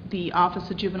to the Office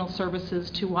of Juvenile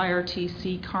Services, to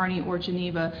YRTC, Kearney, or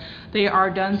Geneva, they are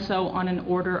done so on an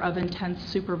order of intense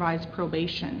supervised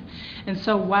probation. And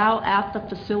so while at the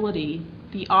facility,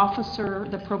 the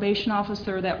probation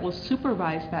officer that will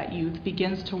supervise that youth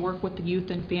begins to work with the youth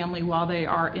and family while they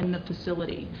are in the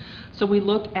facility. So we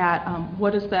look at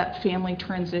what does that family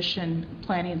transition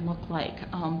planning look like.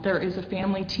 There is a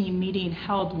family team meeting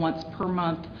held once per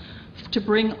month to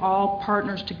bring all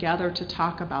partners together to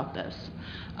talk about this.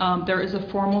 There is a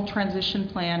formal transition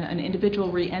plan, an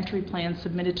individual reentry plan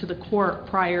submitted to the court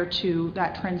prior to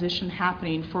that transition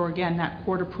happening for, again, that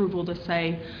court approval to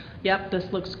say, yep,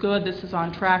 this looks good, this is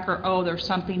on track, or oh, there's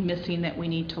something missing that we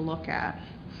need to look at.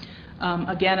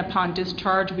 Again, upon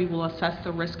discharge, we will assess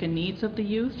the risk and needs of the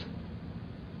youth.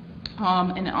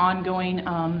 An ongoing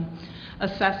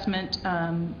assessment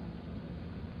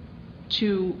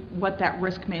to what that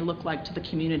risk may look like to the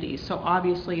community. So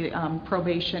obviously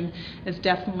probation is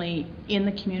definitely in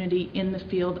the community, in the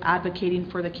field, advocating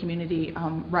for the community,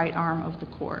 right arm of the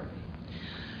court.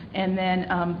 And then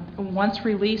once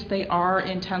released, they are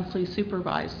intensely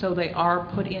supervised. So they are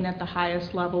put in at the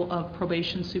highest level of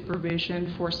probation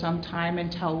supervision for some time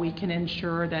until we can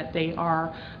ensure that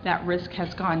that risk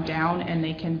has gone down and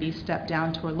they can be stepped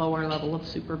down to a lower level of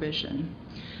supervision.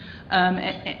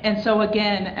 And so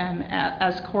again,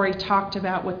 as Corey talked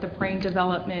about with the brain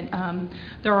development,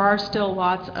 there are still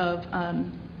lots of,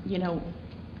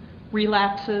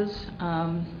 relapses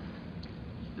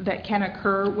that can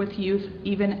occur with youth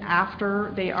even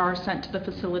after they are sent to the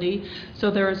facility.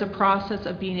 So there is a process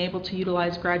of being able to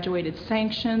utilize graduated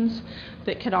sanctions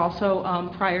that could also,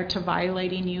 prior to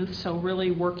violating youth, so really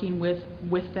working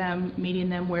with them, meeting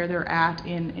them where they're at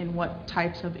in what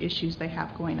types of issues they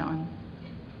have going on.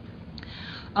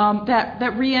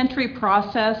 That reentry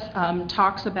process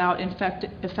talks about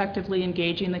effectively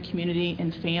engaging the community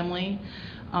and family,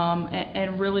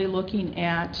 and really looking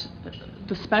at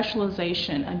the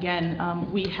specialization.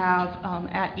 Again, we have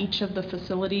at each of the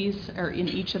facilities, or in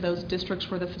each of those districts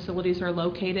where the facilities are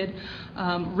located,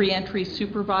 reentry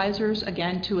supervisors,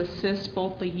 again, to assist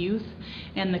both the youth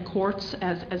and the courts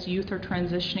as youth are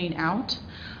transitioning out,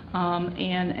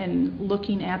 and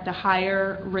looking at the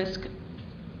higher risk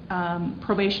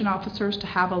probation officers to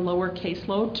have a lower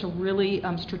caseload to really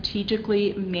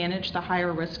strategically manage the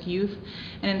higher risk youth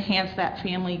and enhance that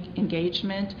family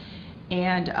engagement,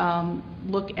 and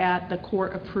look at the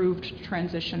court approved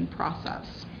transition process.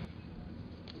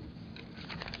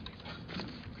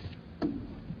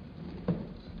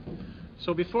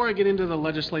 So before I get into the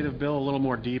legislative bill a little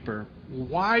more deeper,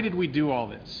 why did we do all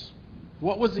this?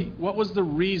 What was the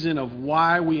reason of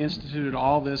why we instituted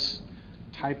all this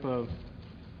type of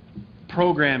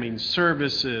programming,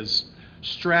 services,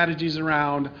 strategies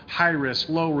around high risk,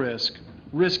 low risk,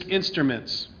 risk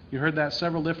instruments? You heard that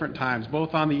several different times,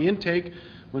 both on the intake,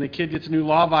 when a kid gets a new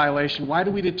law violation, why do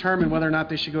we determine whether or not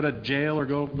they should go to jail or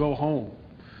go home?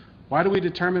 Why do we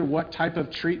determine what type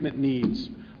of treatment needs?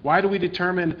 Why do we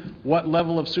determine what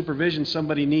level of supervision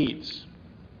somebody needs?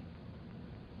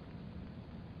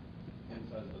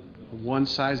 One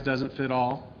size doesn't fit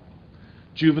all.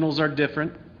 Juveniles are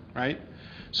different, right?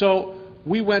 So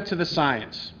we went to the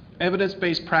science.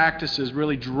 Evidence-based practices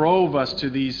really drove us to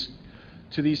these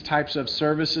types of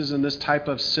services and this type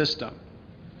of system.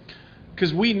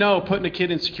 Because we know putting a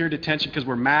kid in secure detention because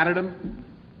we're mad at him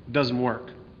doesn't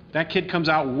work. That kid comes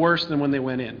out worse than when they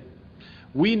went in.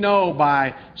 We know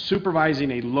by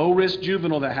supervising a low-risk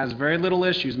juvenile that has very little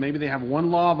issues, maybe they have one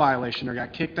law violation or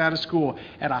got kicked out of school,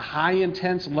 at a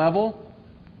high-intense level,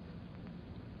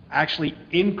 actually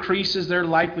increases their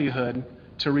likelihood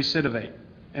to recidivate.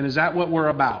 And is that what we're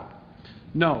about?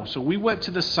 No. So we went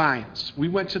to the science, we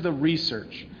went to the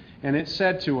research, and it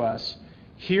said to us,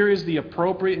 here is the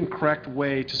appropriate and correct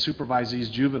way to supervise these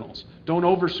juveniles. Don't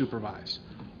over-supervise.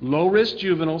 Low-risk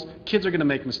juveniles, kids are going to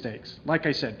make mistakes. Like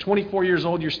I said, 24 years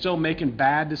old, you're still making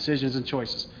bad decisions and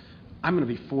choices. I'm going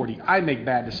to be 40. I make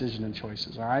bad decisions and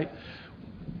choices, all right?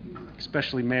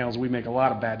 especially males, we make a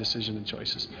lot of bad decisions and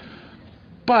choices.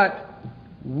 But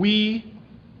we,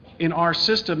 in our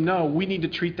system, know we need to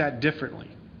treat that differently.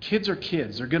 Kids are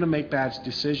kids. They're going to make bad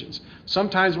decisions.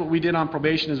 Sometimes what we did on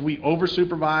probation is we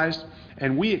over-supervised,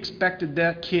 and we expected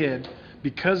that kid,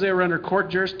 because they were under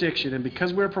court jurisdiction and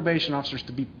because we were probation officers,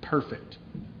 to be perfect.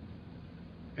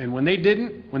 And when they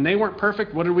didn't, when they weren't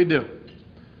perfect, what did we do?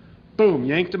 Boom,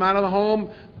 yanked them out of the home,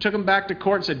 took them back to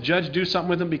court and said, "Judge, do something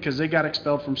with them because they got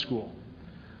expelled from school."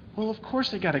 Well, of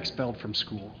course they got expelled from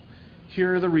school.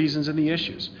 Here are the reasons and the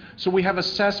issues. So we have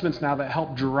assessments now that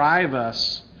help drive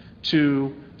us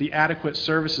to the adequate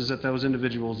services that those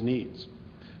individuals need.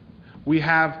 We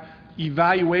have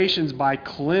evaluations by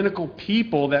clinical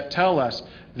people that tell us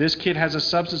this kid has a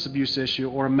substance abuse issue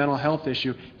or a mental health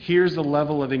issue. Here's the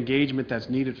level of engagement that's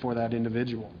needed for that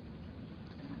individual.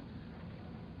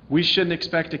 We shouldn't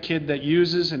expect a kid that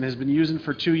uses and has been using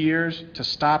for 2 years to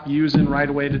stop using right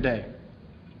away today.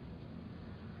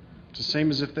 It's the same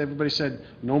as if everybody said,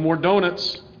 no more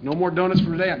donuts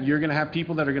from today on. You're going to have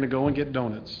people that are going to go and get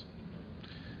donuts.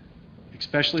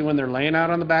 Especially when they're laying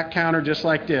out on the back counter just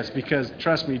like this, because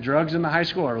trust me, drugs in the high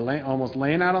school are almost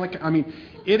laying out on the, I mean,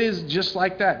 it is just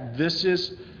like that. This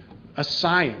is a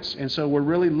science. And so we're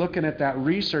really looking at that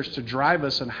research to drive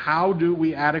us on how do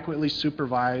we adequately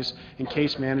supervise and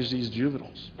case manage these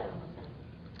juveniles.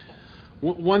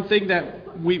 One thing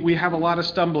that we have a lot of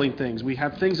stumbling things. We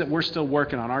have things that we're still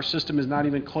working on. Our system is not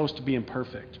even close to being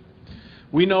perfect.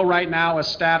 We know right now a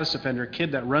status offender, a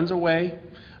kid that runs away,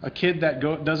 a kid that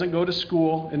doesn't go to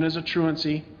school and is a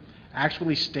truancy,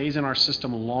 actually stays in our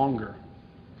system longer.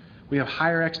 We have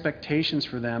higher expectations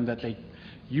for them that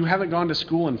you haven't gone to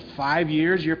school in 5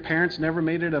 years, your parents never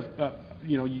made it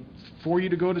for you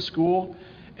to go to school,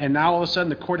 and now all of a sudden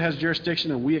the court has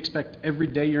jurisdiction and we expect every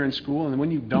day you're in school, and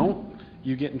when you don't,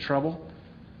 you get in trouble.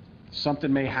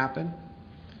 Something may happen.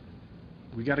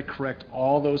 We got to correct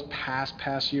all those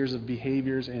past years of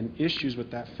behaviors and issues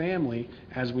with that family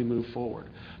as we move forward.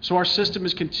 So our system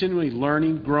is continually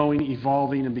learning, growing,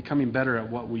 evolving, and becoming better at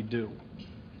what we do.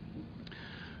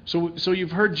 So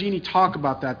you've heard Jeannie talk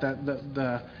about that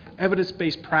the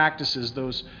evidence-based practices,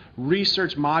 those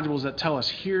research modules that tell us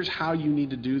here's how you need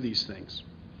to do these things.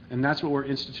 And that's what we're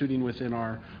instituting within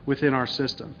our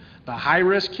system. The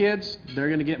high-risk kids, they're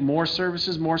going to get more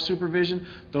services, more supervision.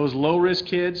 Those low-risk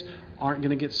kids aren't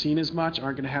going to get seen as much,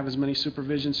 aren't going to have as many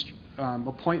supervision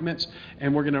appointments,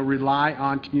 and we're going to rely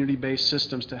on community-based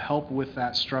systems to help with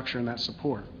that structure and that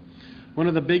support. One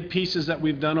of the big pieces that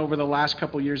we've done over the last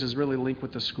couple of years is really link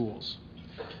with the schools.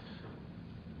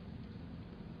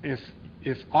 If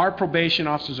our probation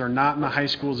officers are not in the high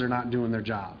schools, they're not doing their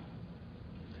job.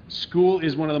 School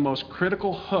is one of the most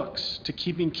critical hooks to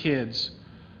keeping kids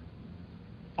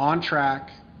on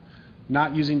track,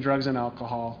 not using drugs and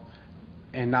alcohol,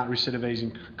 and not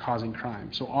recidivizing, causing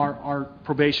crime. So our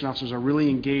probation officers are really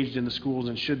engaged in the schools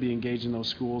and should be engaged in those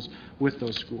schools with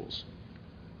those schools.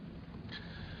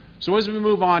 So as we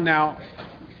move on now,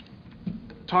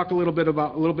 talk a little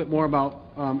bit more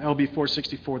about LB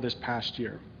 464 this past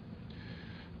year.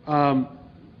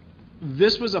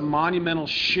 This was a monumental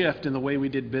shift in the way we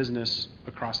did business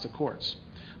across the courts.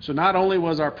 So not only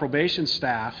was our probation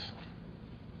staff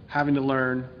having to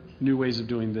learn new ways of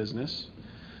doing business,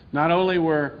 not only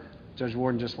were Judge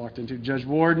Warden just walked into, Judge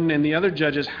Warden and the other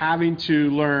judges having to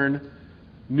learn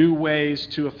new ways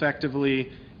to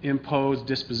effectively impose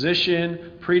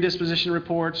disposition, predisposition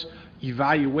reports,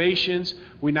 evaluations.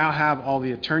 We now have all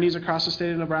the attorneys across the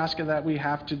state of Nebraska that we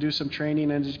have to do some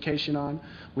training and education on.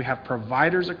 We have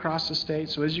providers across the state.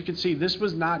 So as you can see, this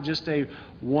was not just a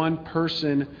one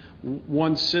person,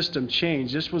 one system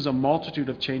change. This was a multitude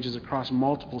of changes across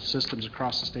multiple systems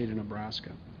across the state of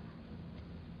Nebraska.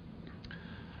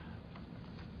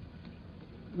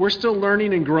 We're still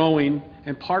learning and growing,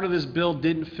 and part of this bill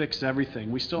didn't fix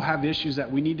everything. We still have issues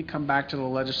that we need to come back to the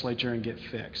legislature and get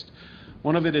fixed.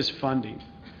 One of it is funding.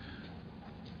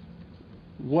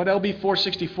 What LB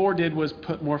 464 did was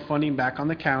put more funding back on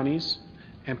the counties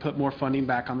and put more funding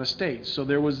back on the states. So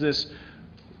there was this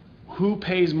who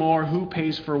pays more, who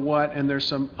pays for what, and there's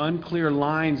some unclear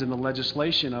lines in the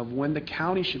legislation of when the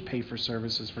county should pay for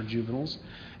services for juveniles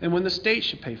and when the state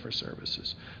should pay for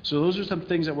services. So those are some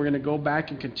things that we're going to go back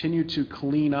and continue to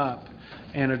clean up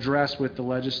and address with the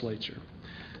legislature.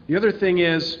 The other thing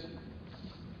is,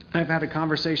 I've had a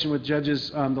conversation with judges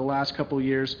the last couple of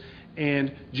years,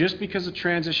 and just because the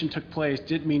transition took place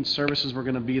didn't mean services were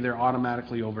going to be there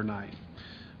automatically overnight.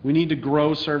 We need to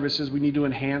grow services, we need to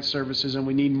enhance services, and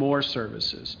we need more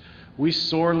services. We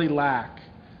sorely lack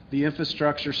the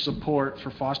infrastructure support for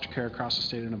foster care across the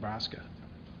state of Nebraska.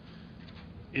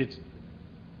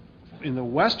 in the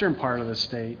western part of the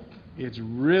state, it's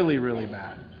really, really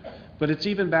bad. But it's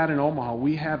even bad in Omaha.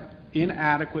 We have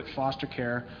inadequate foster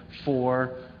care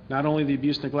for not only the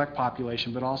abuse neglect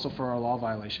population, but also for our law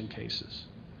violation cases.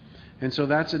 And so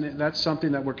that's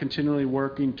something that we're continually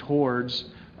working towards.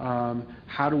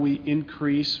 How do we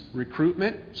increase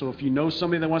recruitment? So if you know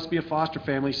somebody that wants to be a foster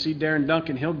family, see Darren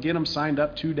Duncan, he'll get them signed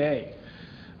up today.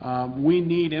 We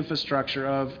need infrastructure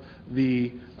of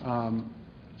the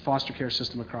foster care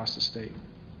system across the state.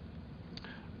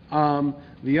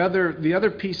 The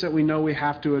other piece that we know we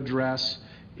have to address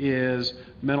is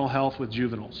mental health with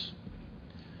juveniles.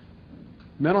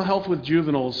 Mental health with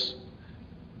juveniles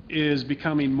is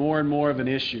becoming more and more of an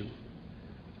issue.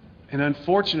 And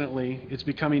unfortunately, it's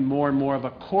becoming more and more of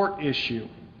a court issue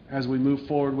as we move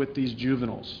forward with these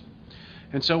juveniles.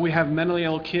 And so we have mentally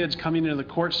ill kids coming into the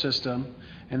court system,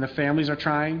 and the families are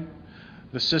trying,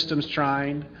 the system's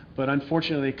trying, but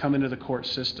unfortunately they come into the court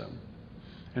system.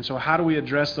 And so how do we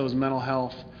address those mental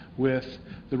health with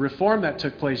the reform that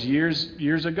took place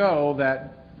years ago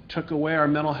that took away our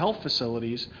mental health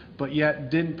facilities, but yet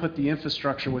didn't put the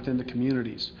infrastructure within the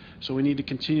communities? So we need to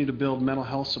continue to build mental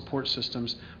health support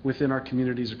systems within our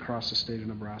communities across the state of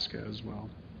Nebraska as well.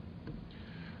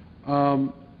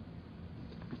 I'm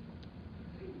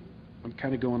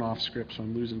kind of going off script, so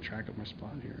I'm losing track of my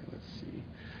spot here. Let's see.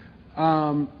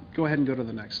 Go ahead and go to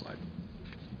the next slide.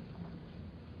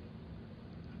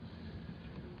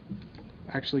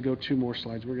 Actually, go 2 more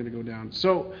slides. We're going to go down.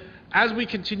 So as we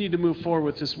continue to move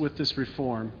forward with this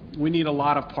reform, we need a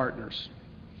lot of partners.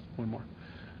 One more.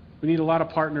 We need a lot of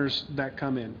partners that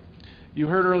come in. You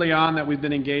heard early on that we've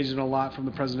been engaged in a lot from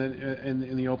the President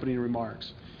in the opening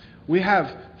remarks. We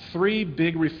have 3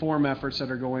 big reform efforts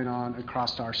that are going on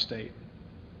across our state.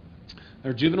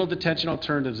 Our Juvenile Detention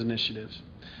Alternatives Initiatives.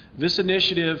 This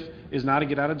initiative is not a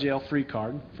get out of jail free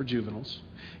card for juveniles.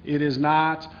 It is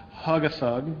not hug a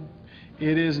thug.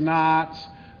 It is not,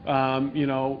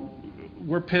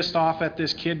 we're pissed off at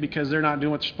this kid because they're not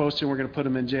doing what they're supposed to and we're going to put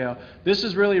them in jail. This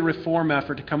is really a reform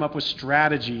effort to come up with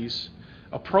strategies,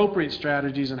 appropriate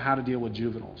strategies on how to deal with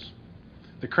juveniles.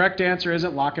 The correct answer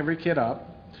isn't lock every kid up.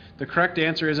 The correct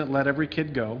answer isn't let every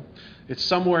kid go. It's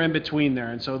somewhere in between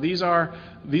there. And so these are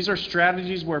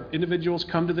strategies where individuals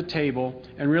come to the table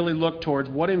and really look towards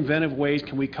what inventive ways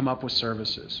can we come up with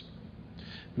services.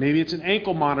 Maybe it's an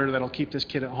ankle monitor that'll keep this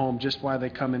kid at home just while they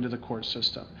come into the court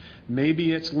system.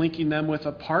 Maybe it's linking them with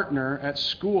a partner at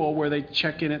school where they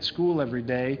check in at school every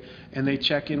day and they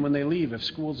check in when they leave if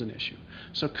school's an issue.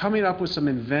 So coming up with some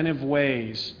inventive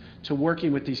ways to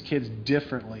working with these kids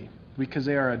differently because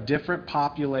they are a different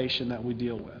population that we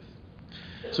deal with.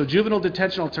 So Juvenile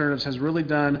Detention Alternatives has really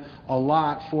done a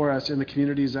lot for us in the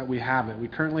communities that we have it. We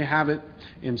currently have it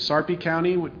in Sarpy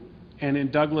County and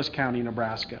in Douglas County,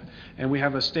 Nebraska. And we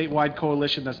have a statewide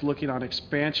coalition that's looking on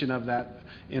expansion of that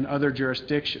in other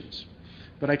jurisdictions.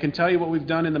 But I can tell you what we've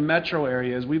done in the metro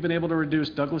area is we've been able to reduce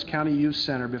Douglas County Youth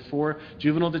Center before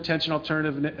Juvenile Detention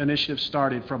Alternative Initiative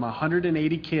started from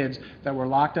 180 kids that were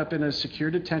locked up in a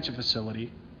secure detention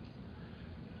facility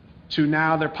to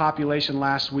now their population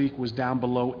last week was down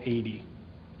below 80.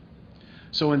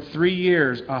 So in 3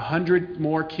 years, 100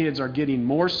 more kids are getting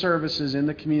more services in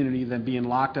the community than being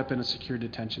locked up in a secure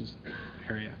detention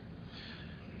area.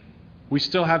 We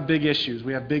still have big issues.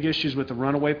 We have big issues with the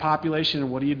runaway population,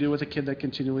 and what do you do with a kid that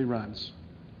continually runs?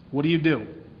 What do you do?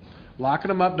 Locking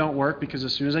them up don't work because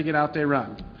as soon as they get out, they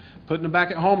run. Putting them back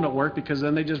at home don't work because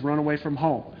then they just run away from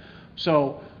home.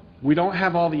 So we don't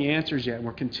have all the answers yet, and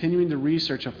we're continuing to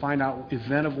research and find out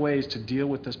inventive ways to deal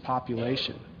with this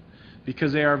population,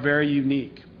 because they are very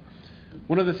unique.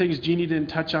 One of the things Jeannie didn't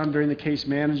touch on during the case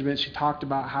management, she talked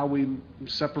about how we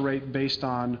separate based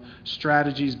on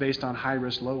strategies based on high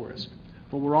risk, low risk.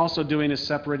 What we're also doing is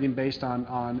separating based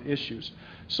on issues.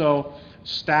 So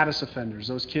status offenders,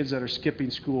 those kids that are skipping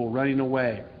school, running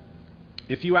away.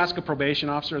 If you ask a probation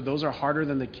officer, those are harder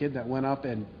than the kid that went up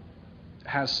and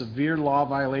has severe law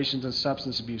violations and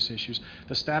substance abuse issues.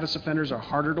 The status offenders are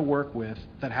harder to work with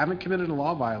that haven't committed a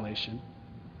law violation.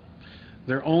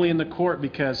 They're only in the court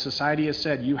because society has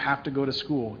said you have to go to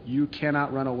school. You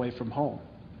cannot run away from home.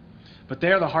 But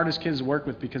they are the hardest kids to work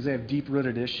with because they have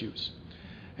deep-rooted issues.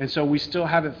 And so we still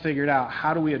haven't figured out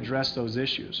how do we address those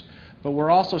issues. But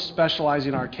we're also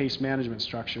specializing our case management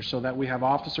structure so that we have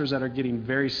officers that are getting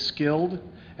very skilled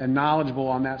and knowledgeable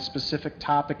on that specific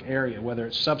topic area, whether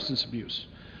it's substance abuse,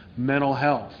 mental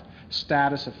health,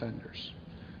 status offenders.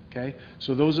 Okay?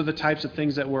 So those are the types of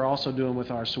things that we're also doing with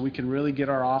ours, so we can really get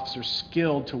our officers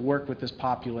skilled to work with this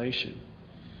population.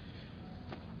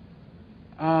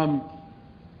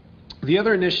 The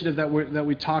other initiative that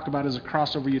we talk about is a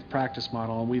crossover youth practice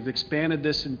model, and we've expanded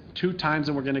this in 2 times,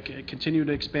 and we're going to continue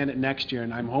to expand it next year,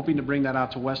 and I'm hoping to bring that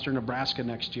out to western Nebraska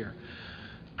next year.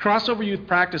 Crossover youth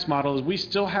practice model is we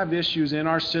still have issues in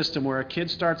our system where a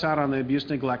kid starts out on the abuse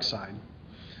neglect side,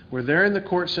 where they're in the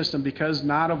court system because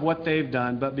not of what they've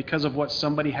done, but because of what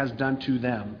somebody has done to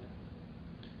them.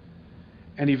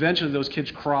 And eventually those kids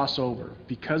cross over.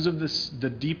 Because of the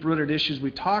deep-rooted issues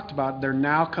we talked about, they're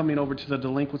now coming over to the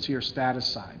delinquency or status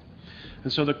side.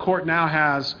 And so the court now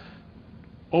has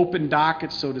open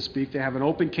dockets, so to speak. They have an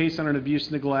open case on an abuse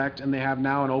neglect, and they have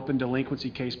now an open delinquency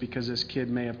case because this kid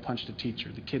may have punched a teacher.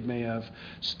 The kid may have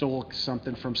stole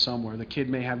something from somewhere. The kid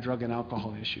may have drug and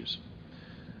alcohol issues.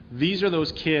 These are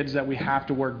those kids that we have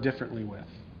to work differently with.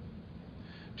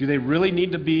 Do they really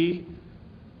need to be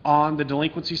on the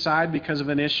delinquency side because of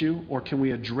an issue, or can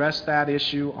we address that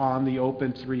issue on the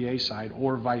open 3A side,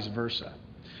 or vice versa?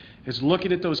 It's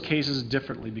looking at those cases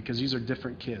differently because these are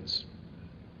different kids.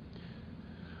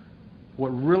 What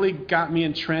really got me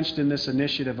entrenched in this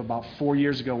initiative about 4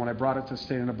 years ago when I brought it to the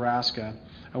state of Nebraska,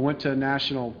 I went to a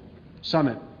national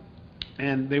summit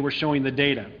and they were showing the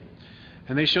data.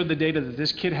 And they showed the data that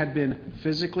this kid had been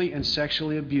physically and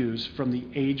sexually abused from the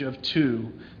age of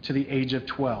 2 to the age of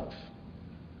 12.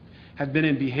 Had been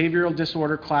in behavioral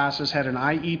disorder classes, had an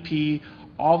IEP,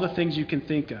 all the things you can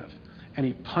think of. And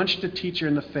he punched a teacher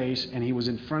in the face, and he was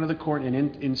in front of the court and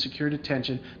in secure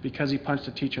detention because he punched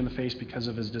a teacher in the face because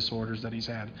of his disorders that he's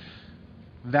had.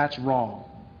 That's wrong.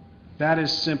 That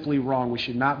is simply wrong. We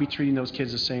should not be treating those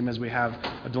kids the same as we have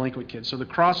a delinquent kid. So the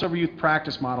crossover youth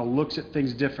practice model looks at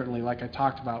things differently, like I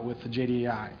talked about with the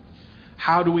JDI.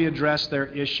 How do we address their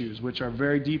issues, which are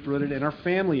very deep-rooted and are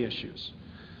family issues?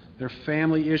 They're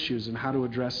family issues, and how to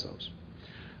address those.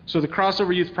 So the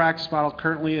crossover youth practice model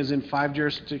currently is in 5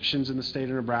 jurisdictions in the state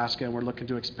of Nebraska, and we're looking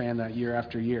to expand that year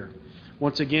after year.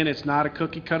 Once again, it's not a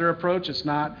cookie-cutter approach. It's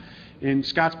not in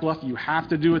Scottsbluff, you have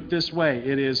to do it this way.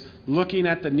 It is looking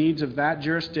at the needs of that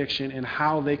jurisdiction and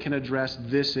how they can address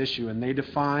this issue. And they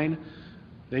define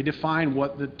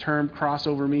what the term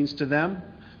crossover means to them.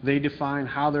 They define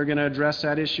how they're going to address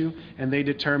that issue, and they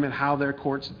determine how their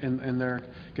courts and they're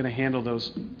going to handle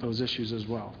those issues as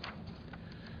well.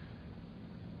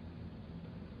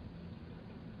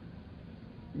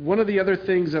 One of the other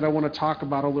things that I want to talk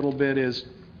about a little bit is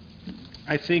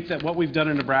I think that what we've done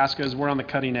in Nebraska is we're on the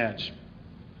cutting edge.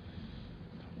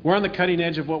 We're on the cutting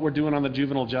edge of what we're doing on the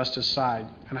juvenile justice side.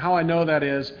 And how I know that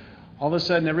is, all of a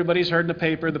sudden everybody's heard in the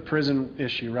paper the prison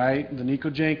issue, right? The Nico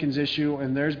Jenkins issue,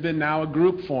 and there's been now a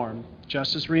group formed,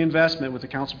 Justice Reinvestment, with the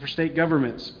Council for State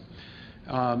Governments.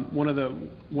 One of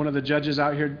the judges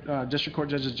out here, District Court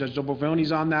judges, Judge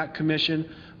Dobovoni's on that commission.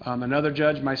 Another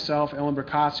judge, myself, Ellen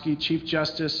Burkowski, Chief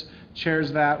Justice,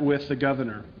 chairs that with the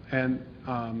governor and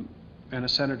a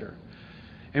senator.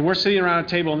 And we're sitting around a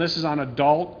table, and this is on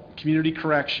adult community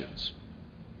corrections.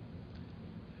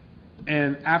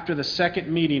 And after the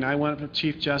second meeting, I went up to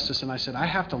Chief Justice and I said, I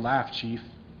have to laugh, Chief.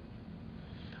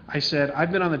 I said,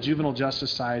 I've been on the juvenile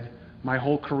justice side my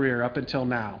whole career up until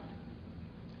now.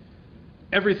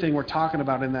 Everything we're talking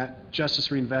about in that justice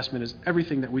reinvestment is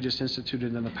everything that we just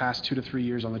instituted in the past 2 to 3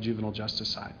 years on the juvenile justice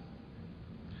side.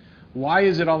 Why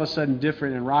is it all of a sudden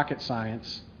different in rocket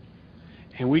science?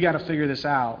 And we got to figure this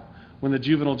out when the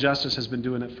juvenile justice has been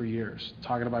doing it for years,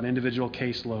 talking about individual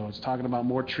caseloads, talking about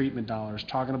more treatment dollars,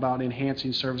 talking about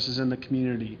enhancing services in the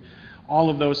community, all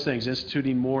of those things,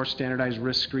 instituting more standardized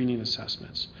risk screening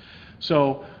assessments.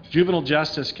 So juvenile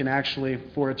justice can actually,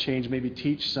 for a change, maybe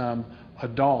teach some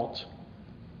adult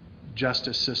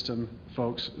justice system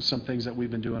folks some things that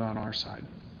we've been doing on our side.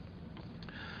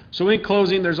 So in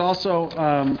closing, there's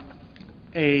also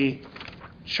a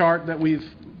chart that we've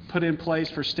put in place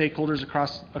for stakeholders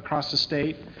across the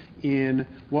state in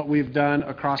what we've done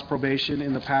across probation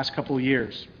in the past couple of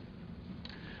years.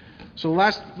 So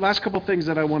last couple things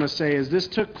that I want to say is this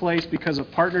took place because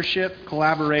of partnership,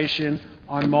 collaboration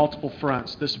on multiple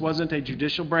fronts. This wasn't a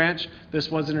judicial branch, this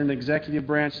wasn't an executive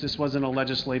branch, this wasn't a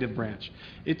legislative branch.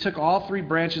 It took all 3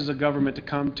 branches of government to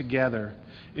come together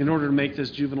in order to make this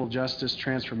juvenile justice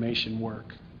transformation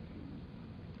work.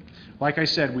 Like I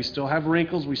said, we still have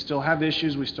wrinkles, we still have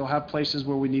issues, we still have places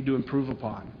where we need to improve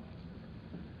upon.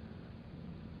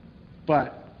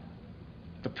 But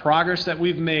the progress that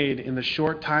we've made in the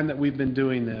short time that we've been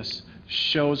doing this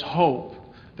shows hope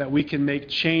that we can make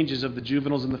changes of the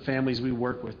juveniles and the families we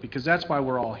work with, because that's why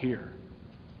we're all here.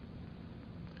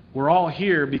 We're all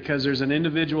here because there's an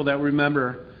individual that we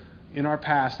remember in our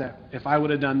past that if I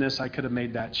would have done this, I could have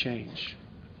made that change.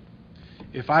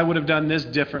 If I would have done this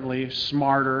differently,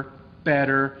 smarter,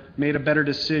 better, made a better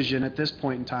decision at this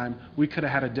point in time, we could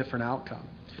have had a different outcome.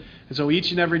 And so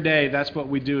each and every day, that's what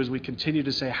we do, is we continue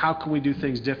to say, how can we do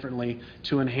things differently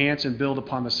to enhance and build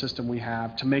upon the system we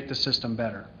have, to make the system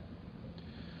better?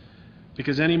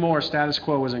 Because anymore, status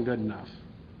quo isn't good enough.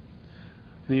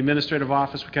 In the administrative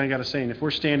office, we kind of got a saying, if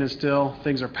we're standing still,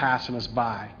 things are passing us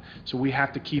by. So we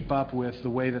have to keep up with the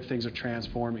way that things are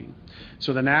transforming.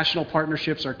 So the national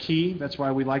partnerships are key. That's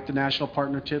why we like the national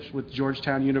partnerships with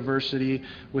Georgetown University,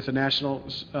 with the National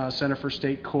Center for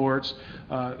State Courts,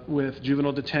 with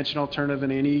Juvenile Detention Alternative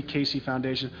and any Casey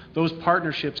Foundation. Those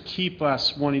partnerships keep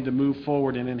us wanting to move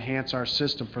forward and enhance our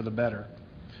system for the better.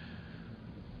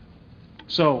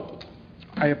 So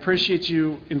I appreciate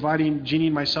you inviting Jeannie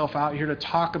and myself out here to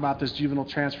talk about this juvenile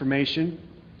transformation,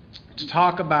 to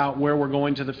talk about where we're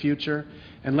going to the future,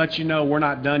 and let you know we're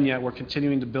not done yet. We're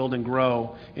continuing to build and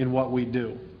grow in what we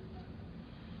do.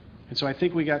 And so I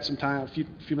think we got some time, a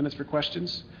few minutes for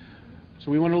questions. So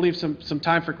we want to leave some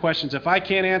time for questions. If I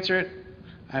can't answer it,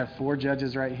 I have 4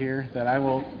 judges right here that I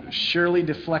will surely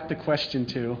deflect the question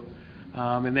to,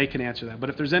 and they can answer that. But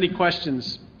if there's any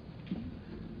questions.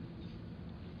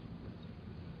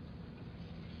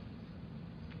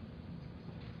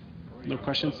 No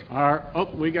questions? All right. Oh,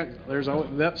 we got, there's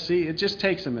always, that, see, it just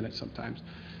takes a minute sometimes.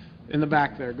 In the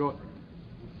back there, go.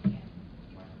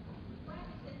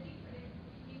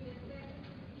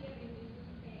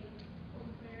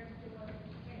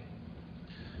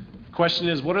 Question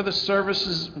is, what are the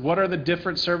services, what are the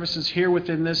different services here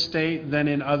within this state than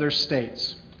in other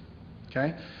states?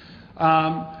 Okay?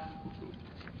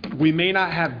 We may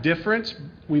not have different,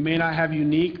 we may not have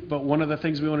unique, but one of the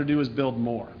things we want to do is build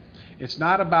more. It's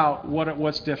not about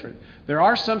what's different. There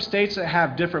are some states that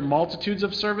have different multitudes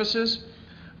of services.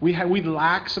 We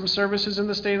lack some services in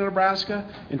the state of Nebraska.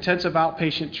 Intensive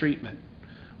outpatient treatment.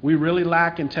 We really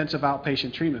lack intensive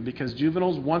outpatient treatment because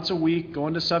juveniles once a week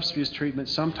going to substance abuse treatment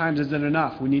sometimes isn't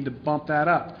enough. We need to bump that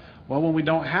up. Well, when we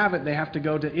don't have it, they have to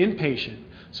go to inpatient.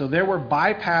 So there we're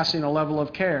bypassing a level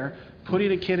of care,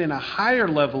 putting a kid in a higher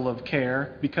level of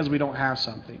care because we don't have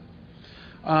something.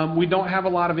 We don't have a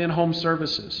lot of in-home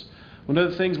services. One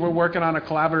of the things we're working on a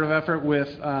collaborative effort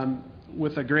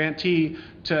with a grantee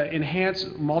to enhance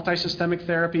multisystemic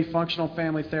therapy, functional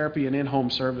family therapy, and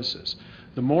in-home services.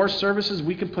 The more services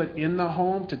we can put in the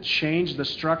home to change the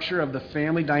structure of the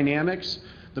family dynamics,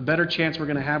 the better chance we're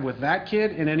going to have with that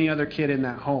kid and any other kid in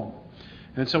that home.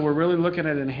 And so we're really looking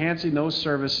at enhancing those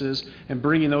services and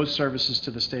bringing those services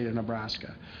to the state of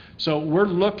Nebraska. So we're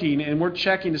looking and we're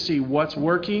checking to see what's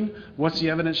working, what's the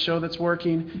evidence show that's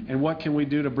working, and what can we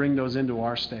do to bring those into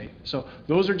our state. So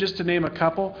those are just to name a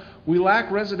couple. We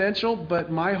lack residential,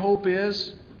 but my hope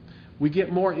is we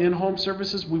get more in-home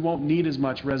services, we won't need as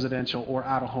much residential or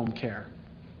out-of-home care.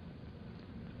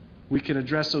 We can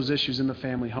address those issues in the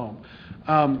family home.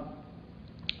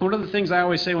 One of the things I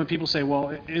always say when people say,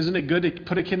 well, isn't it good to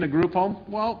put a kid in a group home?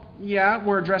 Well, yeah,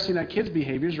 we're addressing that kid's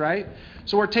behaviors, right?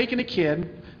 So we're taking a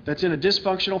kid that's in a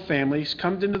dysfunctional family,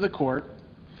 comes into the court.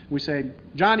 We say,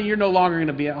 Johnny, you're no longer going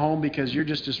to be at home because you're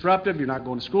just disruptive, you're not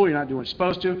going to school, you're not doing what you're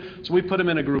supposed to. So we put him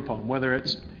in a group home, whether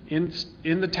it's in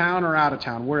the town or out of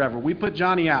town, wherever. We put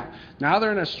Johnny out. Now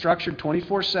they're in a structured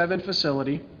 24/7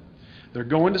 facility. They're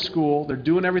going to school. They're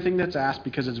doing everything that's asked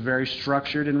because it's very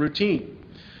structured and routine.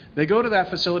 They go to that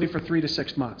facility for 3 to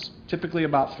 6 months, typically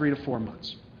about 3 to 4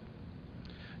 months.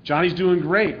 Johnny's doing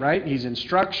great, right? He's in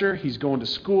structure, he's going to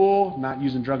school, not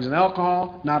using drugs and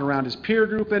alcohol, not around his peer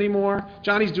group anymore.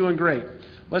 Johnny's doing great.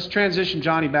 Let's transition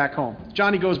Johnny back home.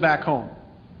 Johnny goes back home.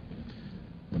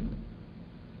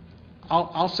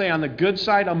 I'll say on the good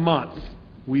side, a month,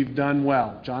 we've done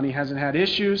well. Johnny hasn't had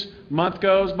issues. Month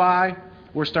goes by,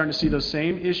 we're starting to see those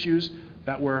same issues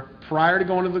that were prior to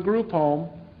going to the group home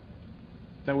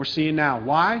that we're seeing now.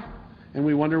 Why? And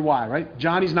we wonder why, right?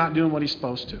 Johnny's not doing what he's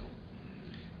supposed to.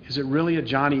 Is it really a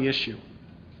Johnny issue?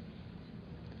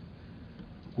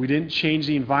 We didn't change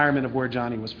the environment of where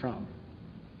Johnny was from.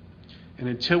 And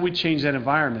until we change that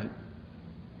environment,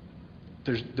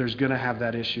 there's going to have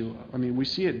that issue. I mean, we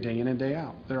see it day in and day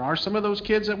out. There are some of those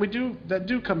kids that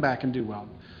do come back and do well.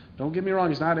 Don't get me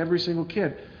wrong, it's not every single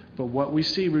kid. But what we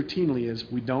see routinely is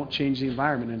we don't change the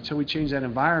environment. Until we change that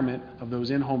environment of those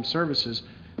in-home services,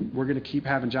 we're going to keep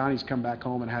having Johnnies come back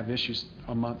home and have issues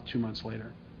a month, 2 months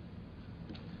later.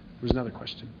 There's another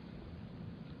question.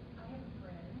 I have a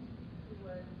friend who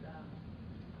was a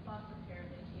foster parent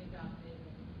that she adopted.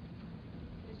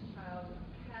 This child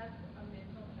has a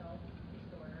mental health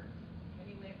disorder, and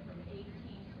he went from 18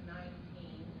 to 19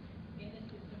 in the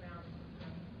system, out of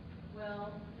system. Well,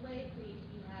 lately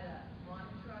he had a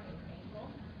monitor on his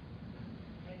ankle,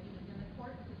 and he was in the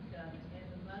court system, and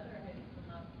the mother had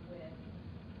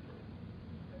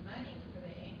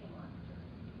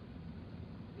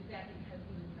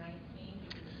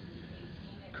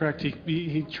Correct.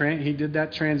 He did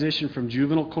that transition from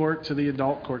juvenile court to the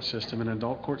adult court system, and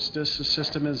adult court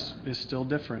system is still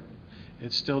different.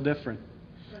 It's still different.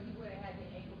 So he would have had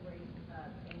the ankle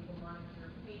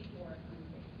monitor paid for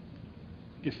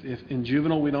through If in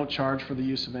juvenile, we don't charge for the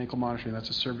use of ankle monitoring.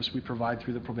 That's a service we provide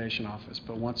through the probation office.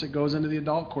 But once it goes into the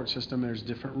adult court system, there's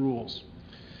different rules.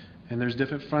 And there's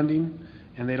different funding,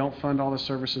 and they don't fund all the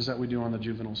services that we do on the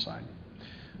juvenile side.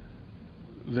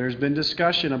 There's been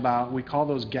discussion about, we call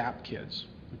those gap kids.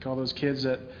 We call those kids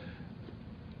that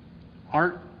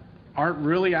aren't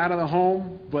really out of the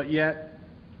home, but yet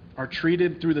are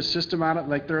treated through the system out of,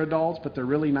 like they're adults, but they're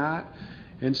really not.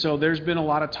 And so there's been a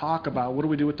lot of talk about what do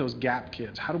we do with those gap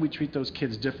kids? How do we treat those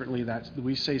kids differently?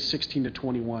 We say 16 to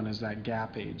 21 is that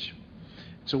gap age.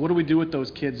 So what do we do with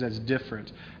those kids that's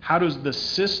different? How does the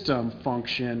system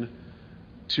function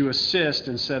to assist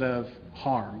instead of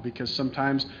harm? Because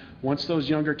sometimes once those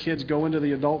younger kids go into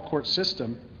the adult court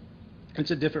system,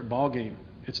 it's a different ballgame.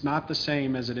 It's not the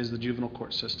same as it is the juvenile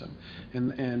court system.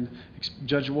 And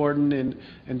Judge Warden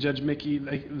and Judge Mickey,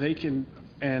 they can,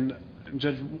 and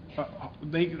Judge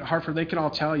Hartford, they can all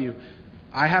tell you,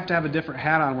 I have to have a different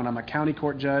hat on when I'm a county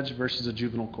court judge versus a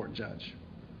juvenile court judge,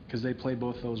 because they play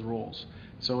both those roles.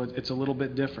 So it's a little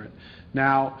bit different.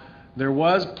 Now, there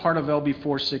was part of LB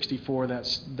 464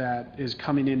 that is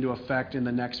coming into effect in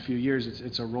the next few years.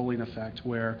 It's a rolling effect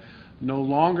where no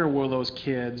longer will those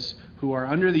kids who are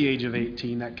under the age of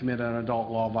 18 that commit an adult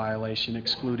law violation,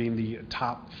 excluding the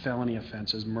top felony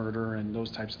offenses, murder and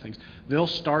those types of things, they'll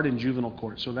start in juvenile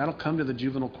court. So that'll come to the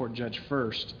juvenile court judge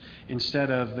first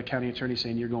instead of the county attorney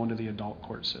saying you're going to the adult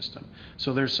court system.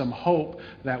 So there's some hope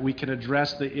that we can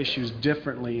address the issues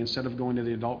differently instead of going to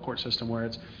the adult court system where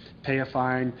it's pay a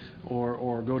fine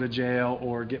or go to jail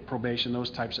or get probation, those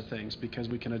types of things, because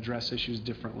we can address issues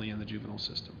differently in the juvenile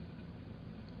system.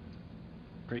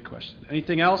 Great question.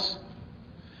 Anything else?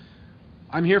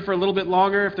 I'm here for a little bit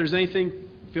longer. If there's anything,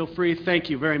 feel free. Thank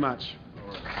you very much.